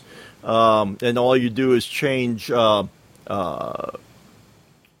 models? And all you do is change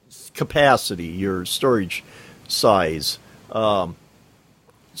capacity, your storage size. The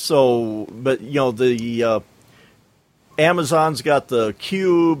Amazon's got the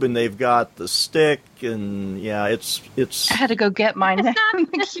cube and they've got the stick, and it's. I had to go get mine.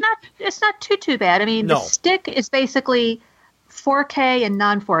 It's not too bad. I mean, the stick is basically 4K and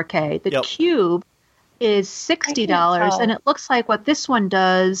non-4K. The cube is $60, and it looks like what this one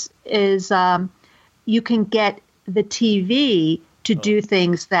does is you can get the TV to do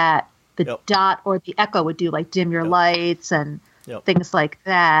things that the dot or the Echo would do, like dim your lights and things like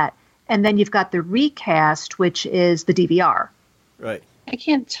that. And then you've got the Recast, which is the DVR. Right. I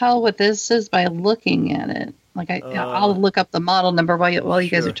can't tell what this is by looking at it. I'll look up the model number while you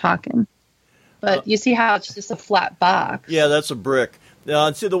guys are talking. But you see how it's just a flat box. Yeah, that's a brick.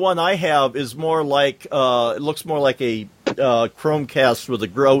 See, the one I have is more like it looks more like a Chromecast with a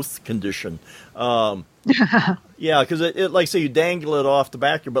growth condition. Yeah, because it like say you dangle it off the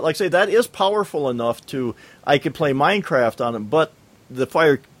back here, but like say that is powerful enough I could play Minecraft on it. But the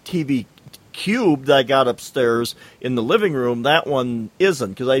Fire TV Cube that I got upstairs in the living room, that one isn't,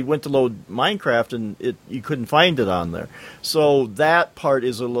 because I went to load Minecraft and you couldn't find it on there. So that part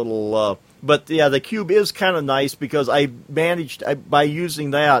is a little. But yeah, the cube is kind of nice because I managed, by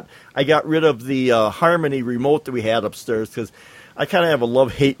using that, I got rid of the Harmony remote that we had upstairs, because I kind of have a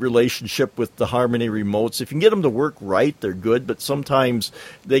love-hate relationship with the Harmony remotes. If you can get them to work right, they're good, but sometimes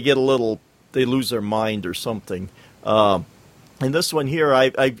they lose their mind or something. And this one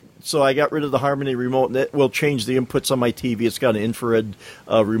here, so I got rid of the Harmony remote, and it will change the inputs on my TV. It's got an infrared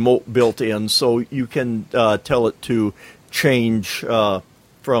remote built in, so you can tell it to change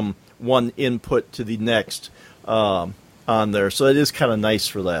from one input to the next on there. So it is kind of nice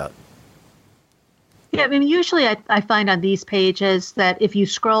for that. Yeah, I mean, usually I find on these pages that if you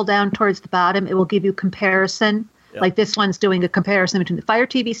scroll down towards the bottom, it will give you comparison. Yep. Like this one's doing a comparison between the Fire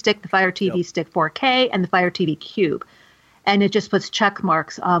TV Stick, the Fire TV Stick 4K, and the Fire TV Cube. And it just puts check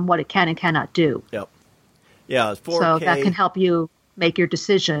marks on what it can and cannot do. Yep. Yeah, it's 4K. So that can help you make your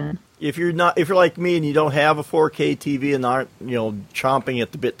decision. If you're like me and you don't have a 4K TV and aren't, chomping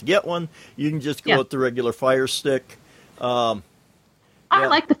at the bit to get one, you can just go with the regular Fire Stick. I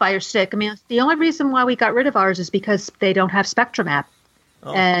like the Fire Stick. I mean, the only reason why we got rid of ours is because they don't have Spectrum app.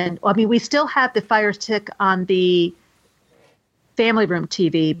 Oh. And I mean, we still have the Fire Stick on the family room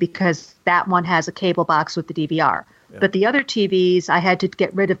TV because that one has a cable box with the DVR. Yeah. But the other TVs, I had to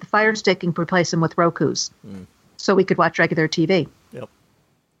get rid of the Fire Stick and replace them with Rokus, so we could watch regular TV. Yep.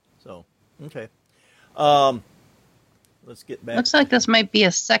 So, okay. Let's get back. Looks like this might be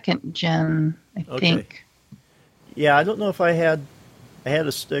a second gen, I think. Yeah, I don't know if I had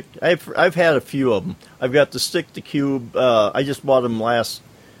a stick. I've had a few of them. I've got the stick, the cube. I just bought them last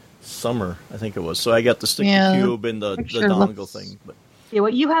summer, I think it was. So I got the stick, the cube, and the dongle thing. But yeah,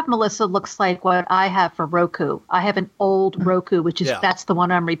 what you have, Melissa, looks like what I have for Roku. I have an old Roku, which is that's the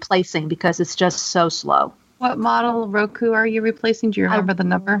one I'm replacing because it's just so slow. What model Roku are you replacing? Do you remember the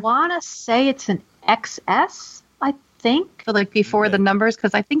number? I want to say it's an XS, I think. So like before the numbers,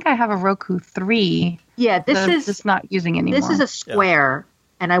 because I think I have a Roku 3. Yeah, this is just not using anymore. This is a square.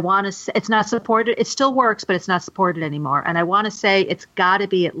 And I want to say it's not supported. It still works, but it's not supported anymore. And I want to say it's got to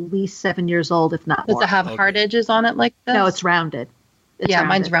be at least 7 years old, if not Does more. it have hard edges on it like this? No, it's rounded.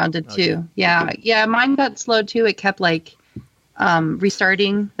 Mine's rounded too. Yeah, mine got slow too. It kept like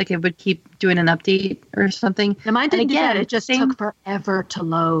restarting, like it would keep doing an update or something. Now, mine didn't do that. It just took forever to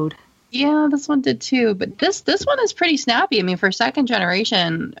load. Yeah, this one did too. But this one is pretty snappy. I mean, for second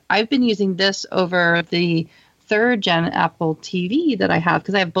generation, I've been using this over the third gen Apple TV that I have,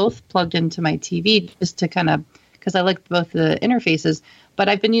 because I have both plugged into my TV just to kind of, because I like both the interfaces. But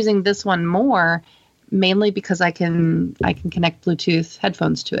I've been using this one more, mainly because I can connect Bluetooth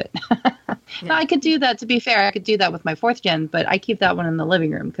headphones to it. Now, I could do that, to be fair. I could do that with my fourth gen, but I keep that one in the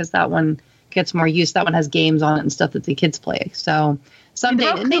living room because that one gets more use. That one has games on it and stuff that the kids play. So someday,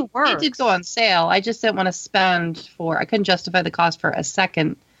 and they did go on sale. I just didn't want to spend I couldn't justify the cost for a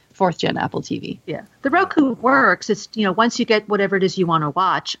second fourth gen Apple TV. Yeah. The Roku works. It's, once you get whatever it is you want to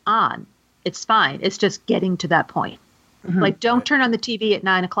watch on, it's fine. It's just getting to that point. Mm-hmm. Like, don't turn on the TV at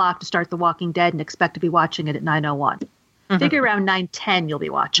 9:00 to start The Walking Dead and expect to be watching it at 9:01. Mm-hmm. Figure around 9:10 you'll be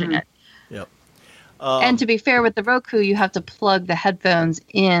watching it. Yep. And to be fair, with the Roku, you have to plug the headphones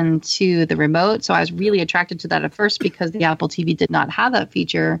into the remote. So I was really attracted to that at first because the Apple TV did not have that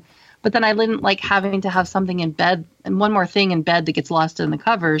feature. But then I didn't like having to have something in bed and one more thing in bed that gets lost in the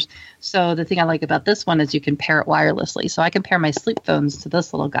covers. So the thing I like about this one is you can pair it wirelessly. So I can pair my sleep phones to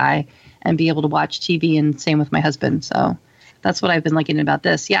this little guy and be able to watch TV, and same with my husband. So that's what I've been liking about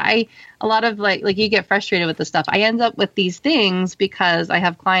this. Yeah, a lot of like you get frustrated with the stuff. I end up with these things because I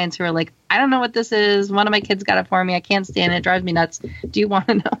have clients who are like, I don't know what this is. One of my kids got it for me. I can't stand it. It drives me nuts. Do you want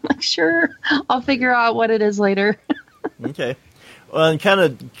to know? I'm like, sure. I'll figure out what it is later. Okay. And kind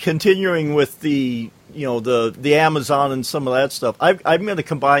of continuing with the Amazon and some of that stuff, I'm going to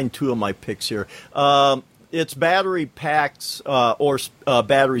combine two of my picks here. It's battery packs or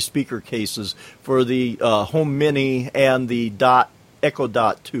battery speaker cases for the Home Mini and the Echo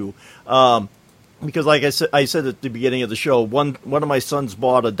Dot 2. Because like I said at the beginning of the show, one of my sons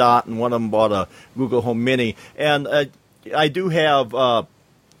bought a Dot and one of them bought a Google Home Mini. And I do have...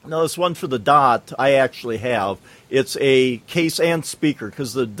 Now, this one for the Dot, I actually have. It's a case and speaker,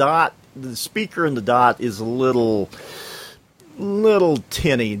 because the speaker in the Dot is a little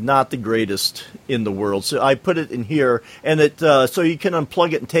tinny, not the greatest in the world. So I put it in here, and it so you can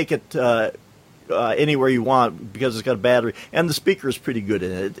unplug it and take it anywhere you want because it's got a battery, and the speaker is pretty good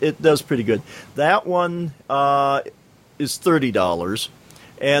in it. It does pretty good. That one is $30,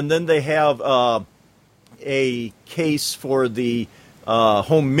 and then they have a case for the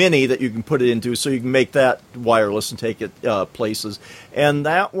Home Mini that you can put it into, so you can make that wireless and take it places. And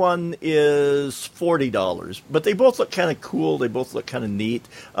that one is $40. But they both look kind of cool. They both look kind of neat,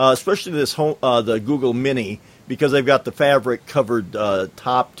 especially this the Google Mini, because they've got the fabric covered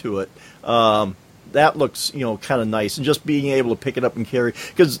top to it. That looks, kind of nice, and just being able to pick it up and carry.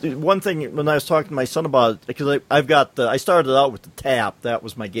 Because one thing, when I was talking to my son about it, because I started out with the Tap. That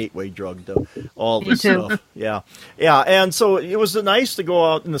was my gateway drug to all this stuff. Yeah. And so it was nice to go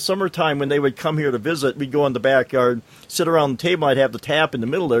out in the summertime when they would come here to visit. We'd go in the backyard, sit around the table. I'd have the Tap in the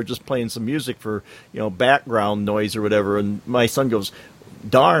middle there, just playing some music for background noise or whatever. And my son goes,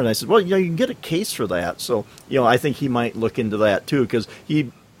 "Darn!" I said, "Well, you can get a case for that." So I think he might look into that too, because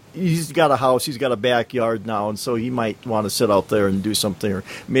he's got a house, he's got a backyard now, and so he might want to sit out there and do something, or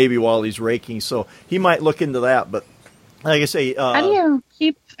maybe while he's raking. So he might look into that. But like I say, how do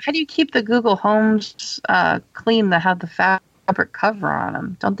you keep the Google Homes clean that have the fabric cover on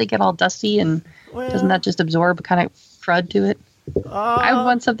them? Don't they get all dusty, and doesn't that just absorb kind of crud to it? I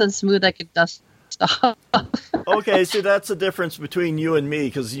want something smooth that could dust stuff. Okay, see, that's the difference between you and me,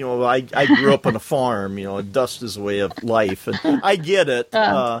 because I grew up on a farm. Dust is a way of life, and I get it.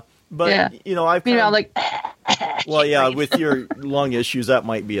 But yeah. I've like. Well, yeah, with your lung issues, that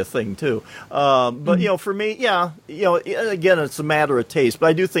might be a thing too. But for me, again, it's a matter of taste. But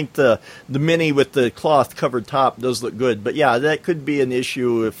I do think the Mini with the cloth covered top does look good. But yeah, that could be an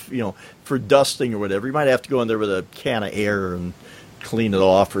issue if for dusting or whatever. You might have to go in there with a can of air and clean it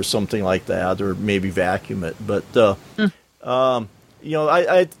off or something like that, or maybe vacuum it. But I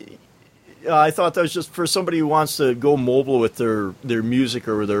thought that was just for somebody who wants to go mobile with their music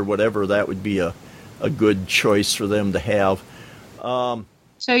or their whatever. That would be a good choice for them to have.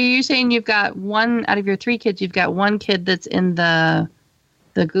 So you're saying you've got one out of your three kids, you've got one kid that's in the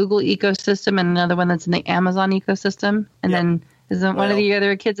Google ecosystem and another one that's in the Amazon ecosystem, and then isn't one of the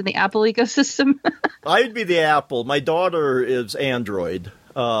other kids in the Apple ecosystem? I'd be the Apple. My daughter is Android.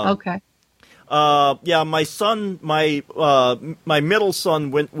 Okay. My son, my middle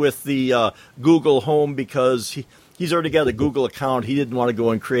son went with the Google Home because he's already got a Google account. He didn't want to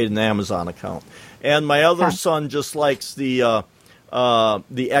go and create an Amazon account. And my other son just likes the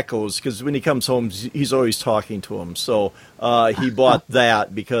Echoes, because when he comes home, he's always talking to him. So he bought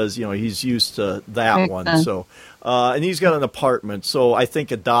that because he's used to that one. So and he's got an apartment. So I think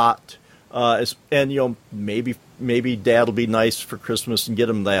a Dot, and maybe Dad will be nice for Christmas and get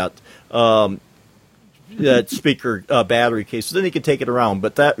him that speaker battery case. So then he can take it around.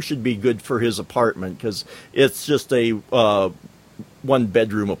 But that should be good for his apartment because it's just a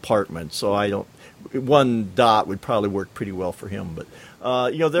 1-bedroom apartment. So one Dot would probably work pretty well for him. But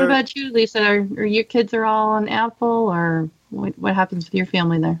what about you, Lisa? Are your kids are all on Apple, or what happens with your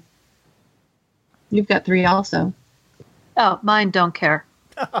family there? You've got 3 also. Oh, mine don't care.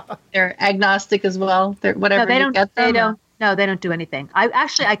 They're agnostic as well. They're whatever they don't. Get them, they don't. No, they don't do anything.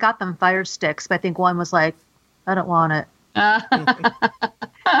 I got them Fire Sticks, but I think one was like, I don't want it.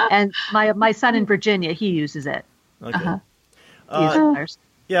 And my son in Virginia, he uses it. Okay. He uses Fire Sticks.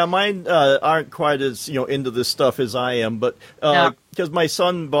 Yeah, mine aren't quite as into this stuff as I am, but because my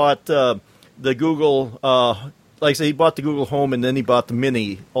son bought the Google, like I said, he bought the Google Home and then he bought the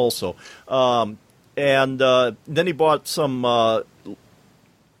Mini also, and then he bought some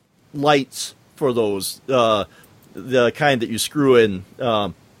lights for those, the kind that you screw in.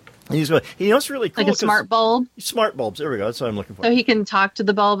 It's really cool. Like a smart bulb? Smart bulbs. There we go. That's what I'm looking for. So he can talk to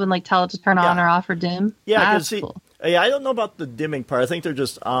the bulb and tell it to turn on or off or dim? Yeah, that's cool. Yeah, I don't know about the dimming part. I think they're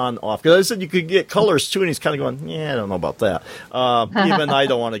just on, off. Because I said you could get colors too, and he's kind of going, I don't know about that. Even I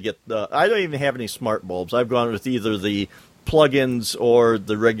don't want to get I don't even have any smart bulbs. I've gone with either the plug-ins or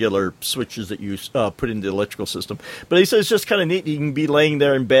the regular switches that you put in the electrical system. But he says it's just kind of neat. You can be laying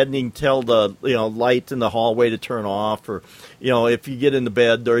there in bed and you can tell the light in the hallway to turn off, or if you get into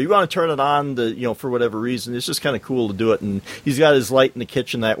bed or you want to turn it on for whatever reason. It's just kind of cool to do it. And he's got his light in the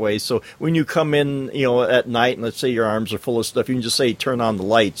kitchen that way. So when you come in at night and let's say your arms are full of stuff, you can just say turn on the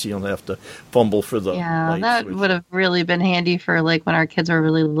lights. You don't have to fumble for the light that switch. would have really been handy for when our kids were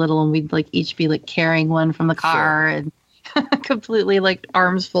really little and we'd each be carrying one from the car and completely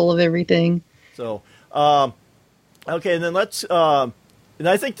arms full of everything. So, okay, and then let's. And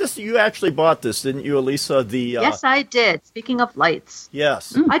I think you actually bought this, didn't you, Elisa? Yes, I did. Speaking of lights,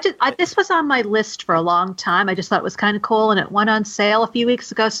 yes, this was on my list for a long time. I just thought it was kind of cool, and it went on sale a few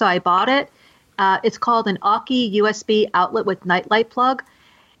weeks ago, so I bought it. It's called an Aukey USB outlet with nightlight plug.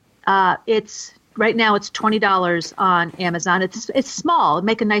 It's right now it's $20 on Amazon. It's small. It'd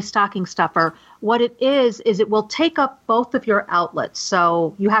make a nice stocking stuffer. What it is it will take up both of your outlets.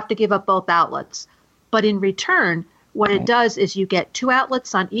 So you have to give up both outlets. But in return, what it does is you get 2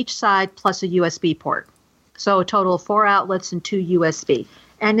 outlets on each side plus a USB port. So a total of 4 outlets and 2 USB.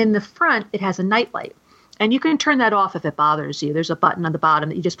 And in the front, it has a nightlight. And you can turn that off if it bothers you. There's a button on the bottom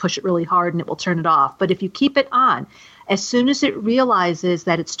that you just push it really hard and it will turn it off. But if you keep it on, as soon as it realizes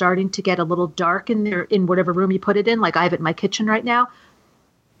that it's starting to get a little dark in there, in whatever room you put it in, like I have it in my kitchen right now,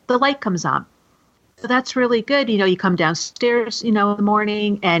 the light comes on. So that's really good. You come downstairs, in the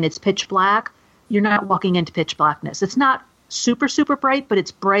morning and it's pitch black. You're not walking into pitch blackness. It's not super, super bright, but it's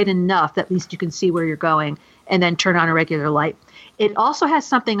bright enough that at least you can see where you're going and then turn on a regular light. It also has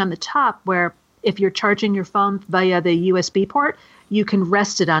something on the top where if you're charging your phone via the USB port, you can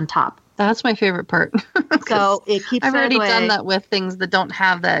rest it on top. That's my favorite part. So it keeps I've already away. done that with things that don't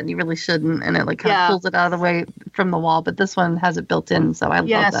have that, and you really shouldn't, and it kind of pulls it out of the way from the wall. But this one has it built in, so I love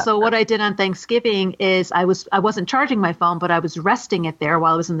that. So what I did on Thanksgiving is I wasn't charging my phone, but I was resting it there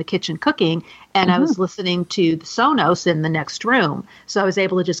while I was in the kitchen cooking, and I was listening to the Sonos in the next room. So I was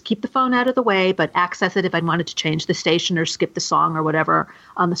able to just keep the phone out of the way, but access it if I wanted to change the station or skip the song or whatever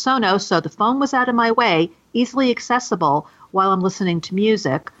on the Sonos. So the phone was out of my way, easily accessible while I'm listening to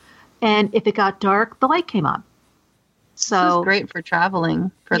music. And if it got dark, the light came on. So this is great for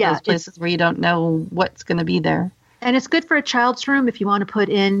traveling for those places where you don't know what's going to be there. And it's good for a child's room if you want to put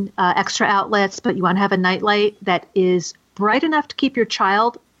in extra outlets, but you want to have a nightlight that is bright enough to keep your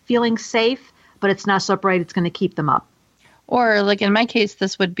child feeling safe, but it's not so bright it's going to keep them up. Or in my case,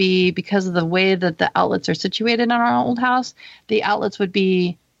 this would be because of the way that the outlets are situated in our old house. The outlets would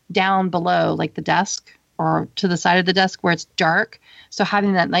be down below, the desk or to the side of the desk where it's dark. So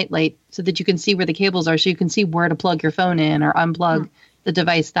having that nightlight so that you can see where the cables are, so you can see where to plug your phone in or unplug the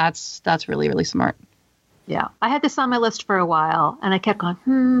device, that's really, really smart. Yeah. I had this on my list for a while, and I kept going,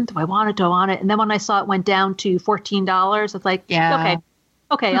 do I want it? Do I want it? And then when I saw it went down to $14, it's like,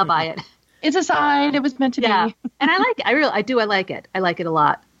 okay, I'll buy it. It's a sign. It was meant to be. And I like it. I like it. I like it a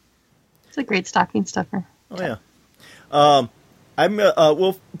lot. It's a great stocking stuffer. Oh, yeah.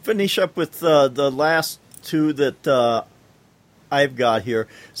 We'll finish up with the last two that I've got here.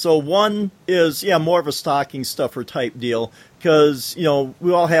 So one is, more of a stocking stuffer type deal because,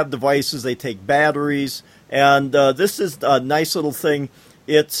 we all have devices. They take batteries. And this is a nice little thing.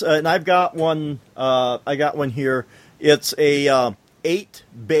 It's and I've got one. I got one here. It's a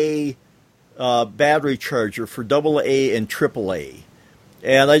 8-bay battery charger for AA and AAA.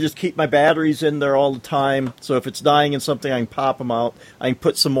 And I just keep my batteries in there all the time. So if it's dying in something, I can pop them out. I can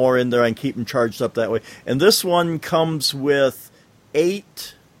put some more in there. I can keep them charged up that way. And this one comes with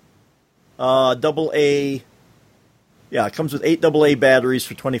 8 AA. Yeah, it comes with 8 AA batteries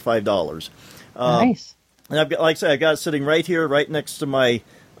for $25. Nice. And I've got, like I said, I got it sitting right here, right next to my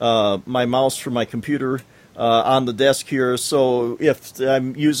my mouse for my computer on the desk here. So if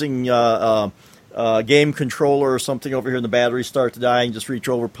I'm using game controller or something over here and the batteries start to die, I can just reach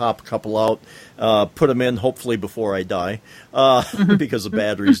over, pop a couple out, put them in, hopefully before I die, because the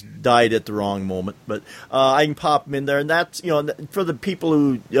batteries died at the wrong moment. But I can pop them in there, and that's, for the people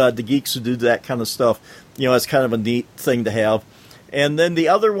who, the geeks who do that kind of stuff, it's kind of a neat thing to have. And then the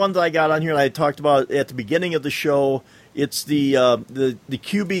other one that I got on here, and I talked about at the beginning of the show, it's the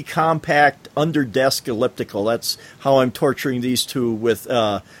QB Compact Under Desk Elliptical. That's how I'm torturing these two with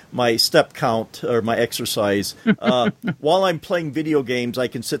my step count or my exercise. While I'm playing video games, I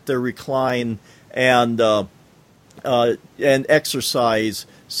can sit there, recline, and exercise,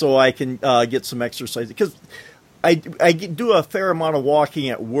 so I can get some exercise. Because I do a fair amount of walking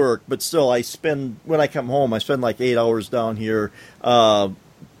at work, but still, when I come home, I spend like 8 hours down here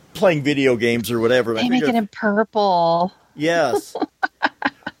playing video games or whatever. They make it in purple. Yes.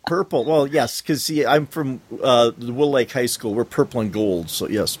 Purple. Well, yes, because I'm from the Wool Lake High School. We're purple and gold, so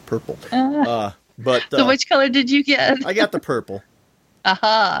yes, purple. So which color did you get? I got the purple.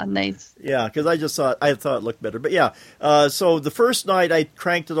 Aha, nice. Yeah, because I thought it looked better. But yeah, so the first night I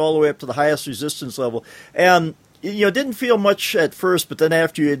cranked it all the way up to the highest resistance level, and it didn't feel much at first, but then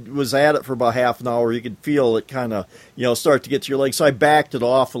after you was at it for about half an hour, you could feel it kind of, start to get to your legs. So I backed it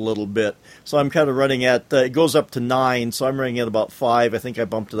off a little bit. So I'm kind of running at, it goes up to 9, so I'm running at about 5. I think I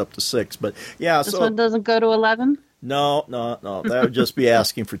bumped it up to 6. But yeah, this one doesn't go to 11? No. That would just be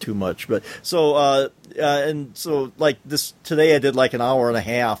asking for too much. But so, and so like this, today I did like an hour and a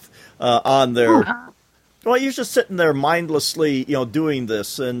half on there. Well, you're just sitting there mindlessly, doing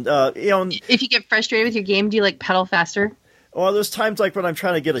this, and if you get frustrated with your game, do you like pedal faster? Well, there's times like when I'm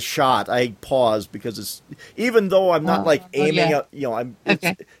trying to get a shot, I pause because it's, even though I'm not like aiming at,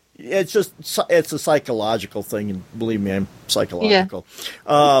 it's just, it's a psychological thing, and believe me, I'm psychological.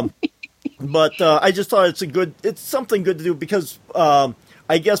 Yeah. But I just thought it's something good to do because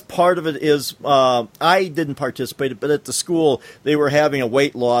I guess part of it is I didn't participate, but at the school they were having a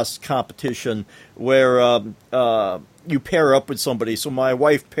weight loss competition where you pair up with somebody. So my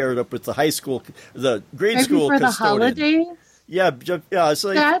wife paired up with the grade school for custodian. The holidays? Yeah.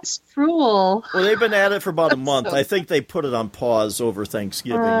 So that's cruel. Well, they've been at it for about a month. I think they put it on pause over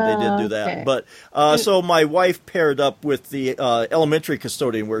Thanksgiving. They did do that. Okay. But so my wife paired up with the elementary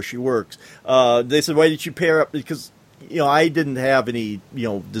custodian where she works. They said, "Why did you pair up?" Because I didn't have any,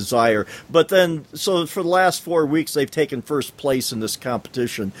 desire. But then, so for the last 4 weeks, they've taken first place in this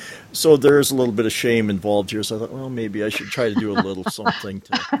competition. So there's a little bit of shame involved here. So I thought, well, maybe I should try to do a little something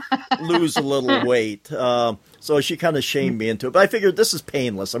to lose a little weight. So she kind of shamed me into it. But I figured this is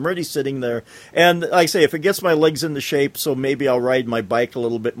painless. I'm already sitting there. And like I say, if it gets my legs into shape, so maybe I'll ride my bike a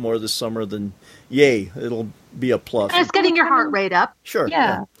little bit more this summer, then yay, it'll be a plus. And it's getting your heart rate up. Sure.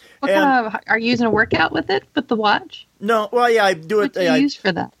 Yeah. What kind of, are you using a workout with it, with the watch? No, well, yeah, I do it. What do you use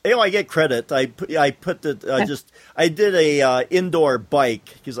for that? I get credit. I put the I did a indoor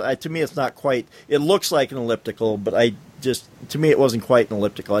bike because to me it's not quite. It looks like an elliptical, but to me it wasn't quite an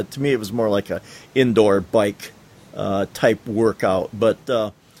elliptical. To me it was more like a indoor bike type workout.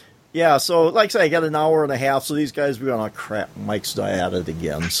 But yeah, so like I say, I got an hour and a half. So these guys were going, oh crap, Mike's at it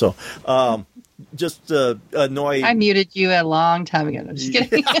again. So. Just annoy. I muted you a long time ago. I'm just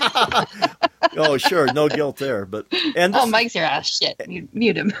kidding. Oh, sure, no guilt there. But Mike's your ass. Shit,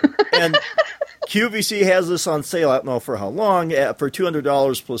 mute him. And QVC has this on sale. I don't know for how long, for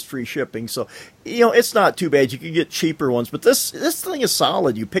 $200 plus free shipping. So it's not too bad. You can get cheaper ones, but this thing is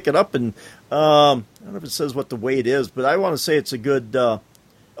solid. You pick it up, and I don't know if it says what the weight is, but I want to say it's a good. It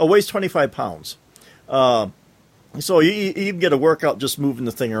weighs 25 pounds. So you can get a workout just moving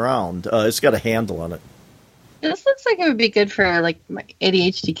the thing around. It's got a handle on it. This looks like it would be good for like my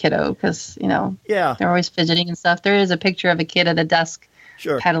ADHD kiddo because they're always fidgeting and stuff. There is a picture of a kid at a desk,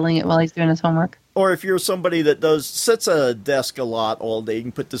 pedaling it while he's doing his homework. or if you're somebody that sits at a desk a lot all day, you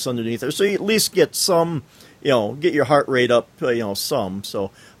can put this underneath there. So you at least get some, get your heart rate up, some.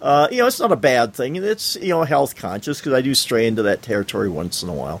 So, it's not a bad thing. And it's, health conscious because I do stray into that territory once in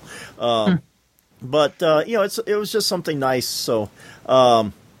a while. But, it was just something nice. So,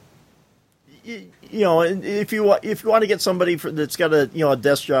 and if you want to get somebody that's got a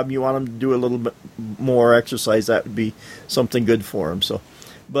desk job and you want them to do a little bit more exercise, that would be something good for them. So,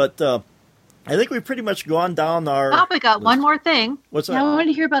 but I think we've pretty much gone down our. Oh, we got one more thing. What's that? Yeah, I wanted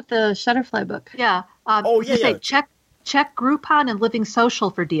to hear about the Shutterfly book. Yeah. Yeah. Check Groupon and Living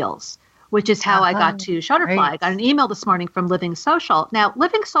Social for deals, which is how I got to Shutterfly. Right. I got an email this morning from Living Social. Now,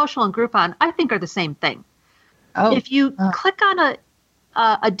 Living Social and Groupon, I think, are the same thing. Oh. If you click on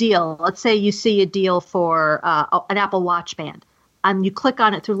a deal, let's say you see a deal for an Apple Watch band, and you click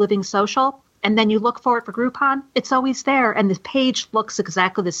on it through Living Social, and then you look for it for Groupon, it's always there, and the page looks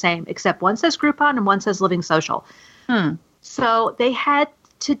exactly the same, except one says Groupon and one says Living Social. So they had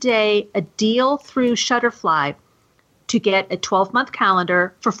today a deal through Shutterfly to get a 12-month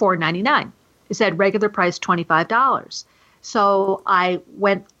calendar for $4.99. It said regular price $25. So I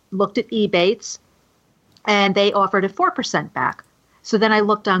looked at Ebates, and they offered a 4% back. So then I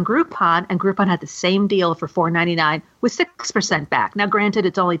looked on Groupon, and Groupon had the same deal for $4.99 with 6% back. Now, granted,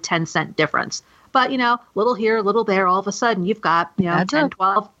 it's only 10-cent difference, but little here, little there. All of a sudden, you've got $10,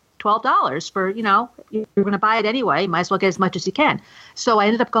 $12 for you're going to buy it anyway. Might as well get as much as you can. So I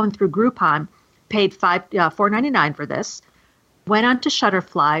ended up going through Groupon, paid $4.99 for this, went on to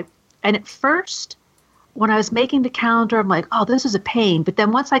Shutterfly, and at first, when I was making the calendar, I'm like, oh, this is a pain. But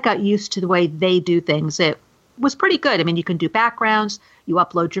then once I got used to the way they do things, it was pretty good. I mean, you can do backgrounds, you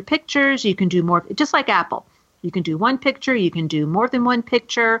upload your pictures, you can do more, just like Apple. You can do one picture, you can do more than one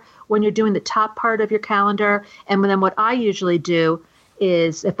picture when you're doing the top part of your calendar. And then what I usually do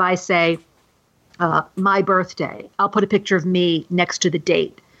is if I say my birthday, I'll put a picture of me next to the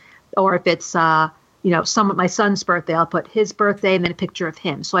date. Or if it's, my son's birthday, I'll put his birthday and then a picture of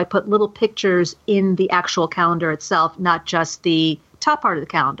him. So I put little pictures in the actual calendar itself, not just the top part of the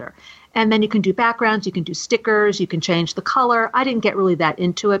calendar. And then you can do backgrounds, you can do stickers, you can change the color. I didn't get really that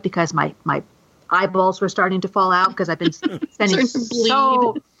into it because my eyeballs were starting to fall out because I've been spending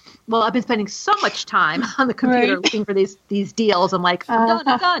I've been spending so much time on the computer looking for these deals. I'm like, I'm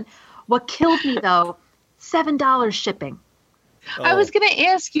done. What killed me though, $7 shipping. Oh. I was going to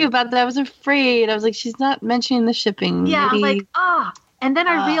ask you about that. I was afraid. I was like, she's not mentioning the shipping. Yeah, Maybe. I'm like, And then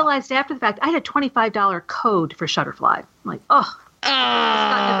I realized after the fact, I had a $25 code for Shutterfly. I'm like, got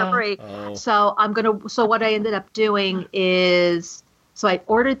it for free. Oh. So what I ended up doing is, so I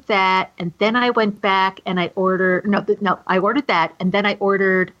ordered that, and then I went back and I ordered, I ordered that, and then I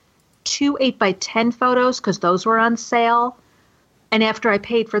ordered 2 8x10 photos because those were on sale. And after I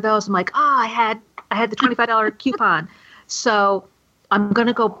paid for those, I'm like, I had the $25 coupon. So I'm going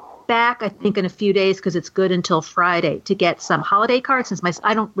to go back, I think, in a few days because it's good until Friday to get some holiday cards. Since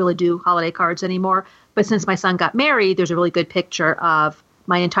I don't really do holiday cards anymore, but since my son got married, there's a really good picture of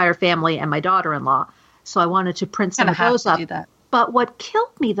my entire family and my daughter-in-law. So I wanted to print some of those up. Do that. But what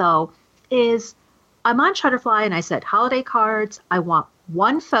killed me, though, is I'm on Shutterfly and I said, holiday cards, I want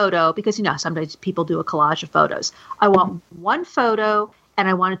one photo because, sometimes people do a collage of photos. I want one photo and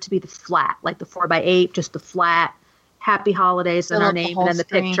I want it to be the flat, like the 4x8, just the flat. Happy holidays and our name and then the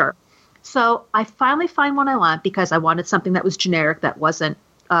picture. So I finally find one I want because I wanted something that was generic, that wasn't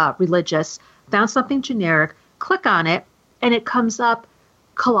religious. Found something generic, click on it, and it comes up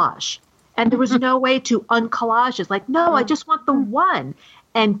collage. And there was no way to uncollage it. Like, no, I just want the one.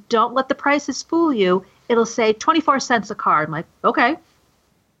 And don't let the prices fool you. It'll say 24 cents a card. I'm like, okay.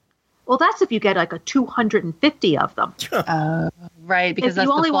 Well, that's if you get like a 250 of them. Right, because if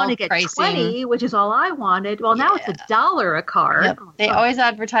you only want to get pricing. 20, which is all I wanted, well, now it's $1 a card. Yep. They always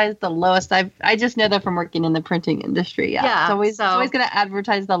advertise the lowest. I just know that from working in the printing industry. Yeah, it's always going to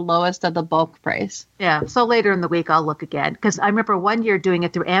advertise the lowest of the bulk price. Yeah, so later in the week I'll look again because I remember one year doing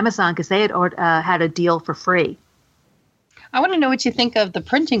it through Amazon because they had had a deal for free. I want to know what you think of the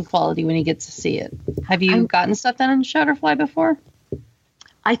printing quality when you get to see it. Have you gotten stuff done in Shutterfly before?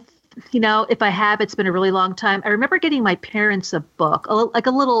 If I have, it's been a really long time. I remember getting my parents a book, like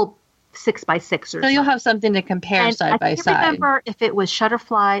a little 6x6 or something. So you'll have something to compare side by side. I can't remember if it was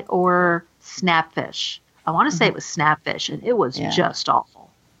Shutterfly or Snapfish. I want to say it was Snapfish, and it was just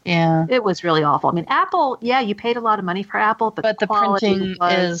awful. Yeah. It was really awful. I mean, Apple, you paid a lot of money for Apple, but the printing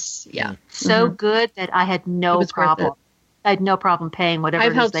is so good that I had no problem. I had no problem paying whatever.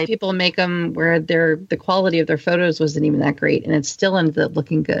 I've helped people make them where the quality of their photos wasn't even that great, and it still ended up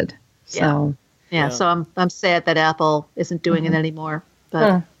looking good. So so I'm sad that Apple isn't doing it anymore.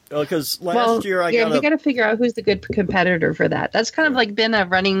 But Because last year I we got to figure out who's the good competitor for that. That's kind of like been a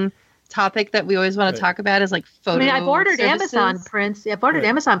running topic that we always want to talk about is like photo. I mean, I've ordered services. Amazon prints. I've ordered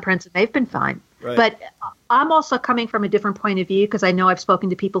Amazon prints, and they've been fine. Right. But I'm also coming from a different point of view because I know I've spoken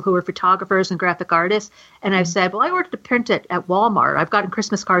to people who are photographers and graphic artists, and I've said, well, I ordered a print at Walmart. I've gotten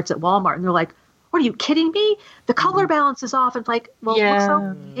Christmas cards at Walmart, and they're like, what are you kidding me? The color balance is off. It's like, well, it looks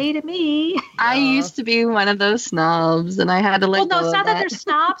okay to me. I used to be one of those snobs, and I had to let Well, no, go it's not of that they're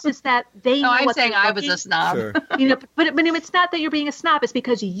snobs. It's that they know I'm what saying they're I was looking- a snob. Sure. but it's not that you're being a snob. It's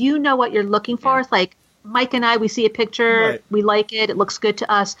because you know what you're looking for. It's like Mike and I, we see a picture, Right. we like it, it looks good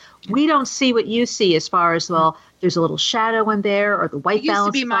to us. We don't see what you see as far as, well, there's a little shadow in there or the white It used to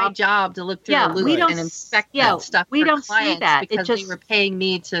balance. be my job to look through Yeah, the loop we don't and inspect yeah, that stuff. we for don't see clients that. It because just- they were paying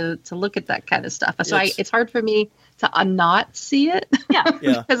me to look at that kind of stuff. So It's- it's hard for me to not see it. Yeah.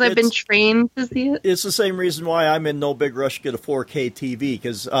 Yeah. Because I've been It's- trained to see it. It's the same reason why I'm in no big rush to get a 4K TV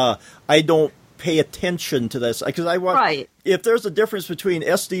because I don't pay attention to this because I want. Right. If there's a difference between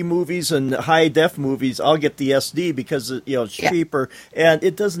SD movies and high def movies, I'll get the SD because it's cheaper and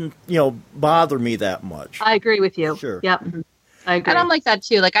it doesn't bother me that much. I agree with you. Sure. Yep. I agree. And I'm like that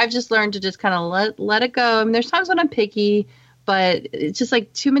too. Like I've just learned to just kind of let it go. I mean, there's times when I'm picky, but it's just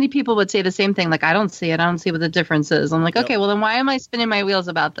like too many people would say the same thing. Like I don't see it. I don't see what the difference is. I'm like, okay, well then why am I spinning my wheels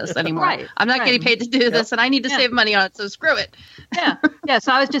about this anymore? Right, I'm not right. getting paid to do this, and I need to save money on it. So screw it. Yeah. Yeah.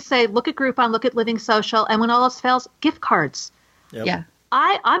 So I was just saying, look at Groupon, look at Living Social, and when all else fails, gift cards. Yep. Yeah.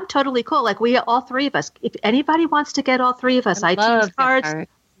 I'm totally cool. Like all three of us. If anybody wants to get all three of us I love iTunes gift cards,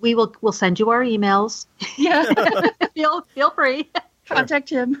 cards. we'll send you our emails. Yeah. feel free. Contact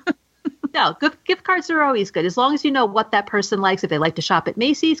him. No, gift cards are always good as long as you know what that person likes. If they like to shop at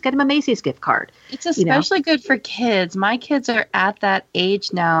Macy's, get them a Macy's gift card. It's especially good for kids. My kids are at that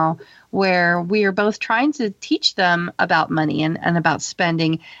age now where we are both trying to teach them about money and about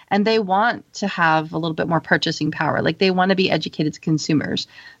spending, and they want to have a little bit more purchasing power. Like they want to be educated consumers.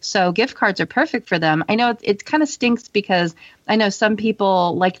 So gift cards are perfect for them. I know it kind of stinks because I know some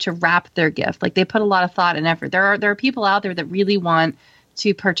people like to wrap their gift. Like they put a lot of thought and effort. There are people out there that really want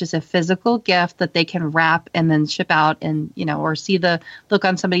to purchase a physical gift that they can wrap and then ship out and, or see the look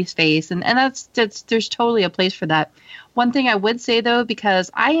on somebody's face. And that's there's totally a place for that. One thing I would say though, because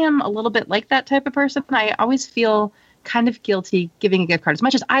I am a little bit like that type of person, I always feel kind of guilty giving a gift card. As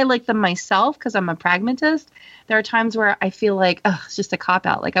much as I like them myself because I'm a pragmatist, there are times where I feel like, it's just a cop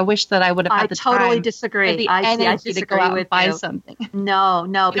out. Like I wish that I would have had the time. I totally disagree. And the I energy to go out and buy you. something. No,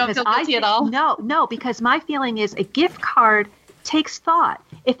 You don't because feel guilty at all? No, because my feeling is a gift card takes thought.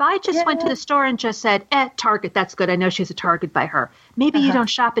 If I just went to the store and just said, Target, that's good. I know she's a Target by her. Maybe you don't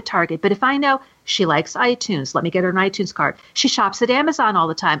shop at Target, but if I know she likes iTunes, let me get her an iTunes card. She shops at Amazon all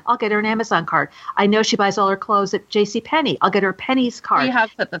the time. I'll get her an Amazon card. I know she buys all her clothes at JCPenney. I'll get her a Penny's card. You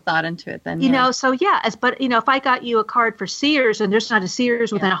have put the thought into it then. You know, so but if I got you a card for Sears and there's not a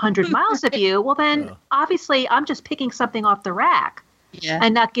Sears within 100 miles of you, well then obviously I'm just picking something off the rack. Yeah.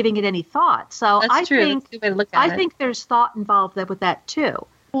 And not giving it any thought. So That's true. That's a good way to look at it. I think there's thought involved with that too.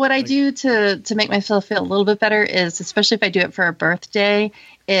 What I do to make myself feel a little bit better is, especially if I do it for a birthday,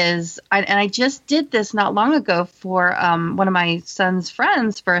 I just did this not long ago for one of my son's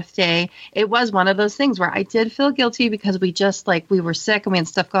friends' birthday. It was one of those things where I did feel guilty because we were sick and we had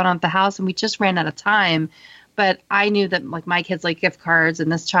stuff going on at the house and we just ran out of time. But I knew that like my kids like gift cards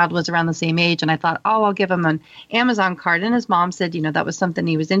and this child was around the same age. And I thought, I'll give him an Amazon card. And his mom said, that was something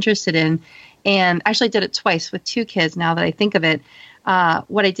he was interested in. And actually did it twice with two kids now that I think of it.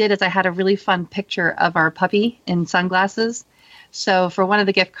 What I did is I had a really fun picture of our puppy in sunglasses. So for one of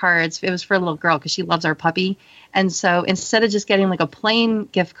the gift cards, it was for a little girl because she loves our puppy. And so instead of just getting like a plain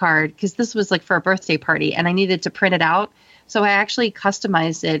gift card, because this was like for a birthday party and I needed to print it out. So I actually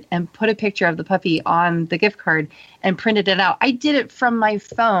customized it and put a picture of the puppy on the gift card and printed it out. I did it from my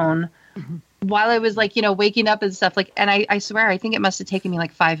phone while I was waking up and stuff. And I swear, I think it must have taken me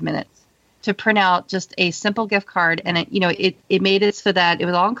like 5 minutes to print out just a simple gift card. And it made it so that it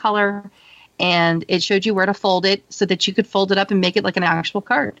was all in color and it showed you where to fold it so that you could fold it up and make it like an actual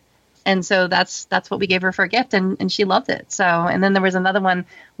card. And so that's what we gave her for a gift, and she loved it. So, and then there was another one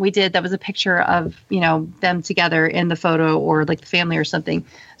we did that was a picture of, them together in the photo or like the family or something.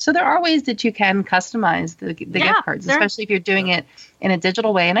 So there are ways that you can customize the gift cards, especially if you're doing it in a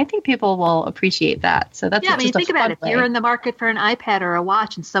digital way. And I think people will appreciate that. So that's think about it. If you're in the market for an iPad or a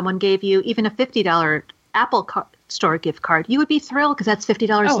watch and someone gave you even a $50 Apple Store gift card, you would be thrilled because that's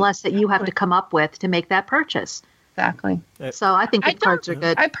 $50 less that you have to come up with to make that purchase. Exactly. So I think gift cards are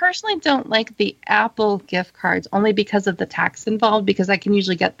good. I personally don't like the Apple gift cards only because of the tax involved, because I can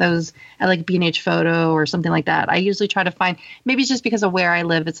usually get those at like B&H Photo or something like that. I usually try to find, maybe it's just because of where I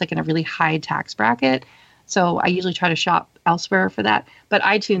live, it's like in a really high tax bracket. So I usually try to shop elsewhere for that. But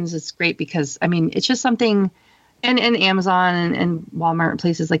iTunes is great because, I mean, it's just something, and Amazon and Walmart and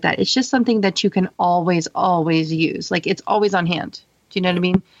places like that, it's just something that you can always use. Like it's always on hand. Do you know what I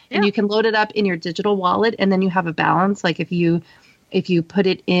mean? Yeah. And you can load it up in your digital wallet, and then you have a balance. Like if you put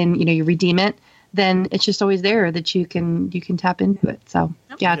it in, you redeem it, then it's just always there that you can tap into it. So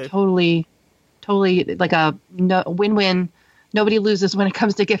yeah, totally like a win-win. Nobody loses when it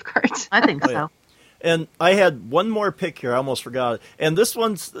comes to gift cards. I think so. Yeah. And I had one more pick here. I almost forgot it. And this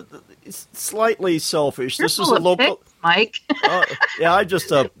one's slightly selfish. You're this is a local picks, Mike. Yeah, I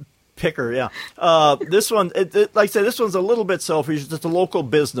just picker, yeah. This one, like I said, this one's a little bit selfish. It's a local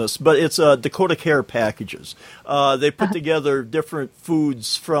business, but it's Dakota Care Packages. They put together different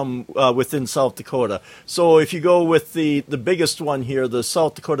foods from within South Dakota. So if you go with the biggest one here, the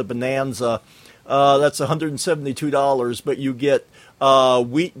South Dakota Bonanza, that's $172, but you get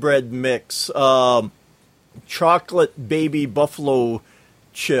wheat bread mix, chocolate baby buffalo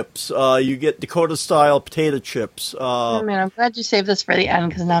chips. You get Dakota-style potato chips. Oh, man, I'm glad you saved this for the end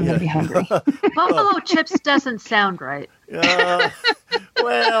because now I'm going to be hungry. Buffalo chips doesn't sound right. Well,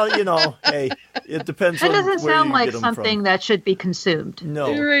 hey, it depends on where you get them from. It doesn't sound like something that should be consumed. No.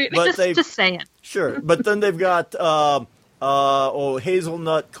 You're right. But just saying. Sure. But then they've got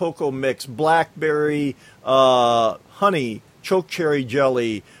hazelnut cocoa mix, blackberry, honey, choke cherry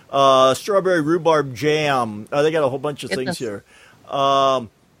jelly, strawberry rhubarb jam. They got a whole bunch of things here.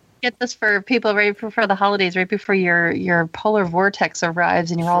 Get this for people right before the holidays, right before your polar vortex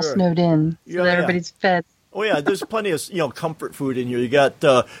arrives and you're all snowed in, so that everybody's fed. Oh yeah, there's plenty of comfort food in here. You got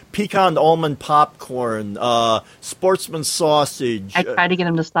pecan almond popcorn, sportsman sausage. I try to get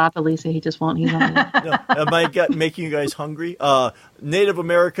him to stop, Elisa. He just won't. He's on. Am I making you guys hungry? Native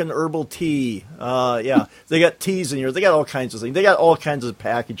American herbal tea. Yeah, they got teas in here. They got all kinds of things. They got all kinds of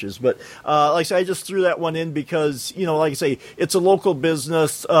packages. But like I say, I just threw that one in because like I say, it's a local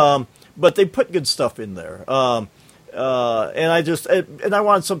business, but they put good stuff in there. And I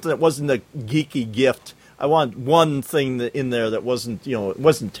wanted something that wasn't a geeky gift. I want one thing in there that wasn't, it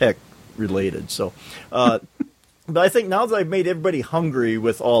wasn't tech related. So, but I think now that I've made everybody hungry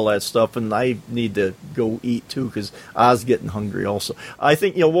with all that stuff, and I need to go eat too because I was getting hungry also. I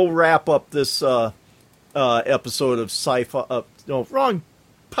think we'll wrap up this episode of Sci-Fi. Wrong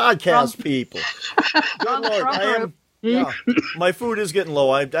podcast, people. Good Lord, yeah, my food is getting low.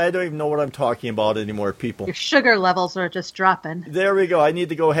 I don't even know what I'm talking about anymore, people. Your sugar levels are just dropping. There we go. I need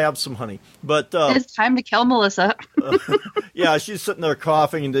to go have some honey. But it's time to kill Melissa. Yeah, she's sitting there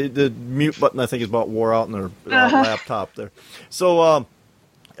coughing, and the mute button, I think, is about wore out in her laptop there. So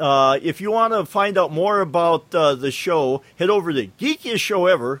if you want to find out more about the show, head over to Geekiest Show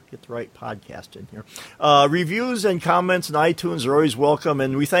Ever. Get the right podcast in here. Reviews and comments on iTunes are always welcome,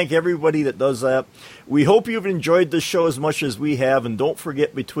 and we thank everybody that does that. We hope you've enjoyed this show as much as we have, and don't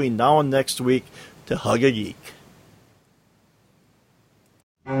forget between now and next week to hug a geek.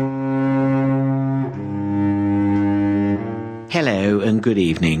 Hello and good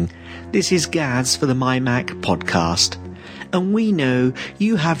evening. This is Gaz for the MyMac podcast. And we know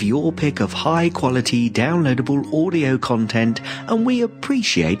you have your pick of high-quality downloadable audio content, and we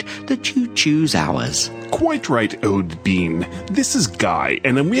appreciate that you choose ours. Quite right, Ode Bean. This is Guy,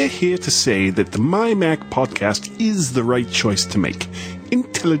 and we're here to say that the MyMac podcast is the right choice to make.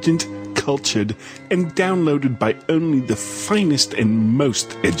 Intelligent, cultured, and downloaded by only the finest and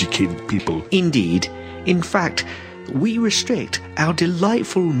most educated people. Indeed. In fact, we restrict our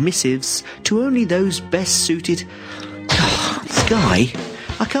delightful missives to only those best suited... Guy,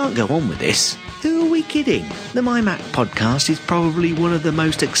 I can't go on with this. Who are we kidding? The MyMac podcast is probably one of the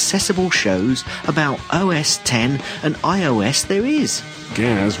most accessible shows about OS X and iOS there is.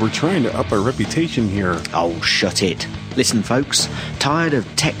 Gaz, we're trying to up our reputation here. Oh, shut it. Listen, folks, tired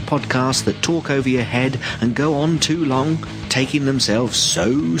of tech podcasts that talk over your head and go on too long, taking themselves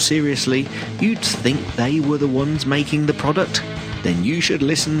so seriously, you'd think they were the ones making the product? Then you should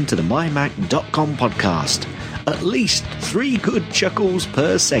listen to the MyMac.com podcast. At least 3 good chuckles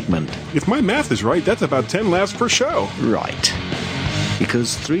per segment. If my math is right, that's about 10 laughs per show. Right.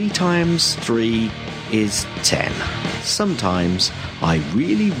 Because 3 times 3 is 10. Sometimes I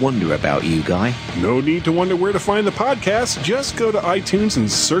really wonder about you, Guy. No need to wonder where to find the podcast. Just go to iTunes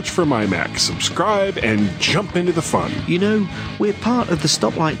and search for MyMac. Subscribe and jump into the fun. You know, we're part of the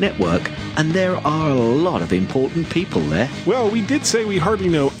Stoplight Network, and there are a lot of important people there. Well, we did say we hardly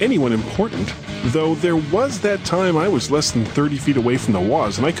know anyone important. Though there was that time I was less than 30 feet away from the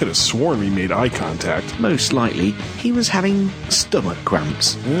Woz, and I could have sworn we made eye contact. Most likely, he was having stomach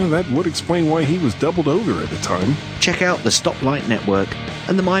cramps. Yeah, that would explain why he was doubled over at the time. Check out the Stoplight Network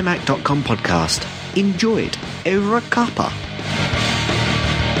and the MyMac.com podcast. Enjoy it. Over a cuppa.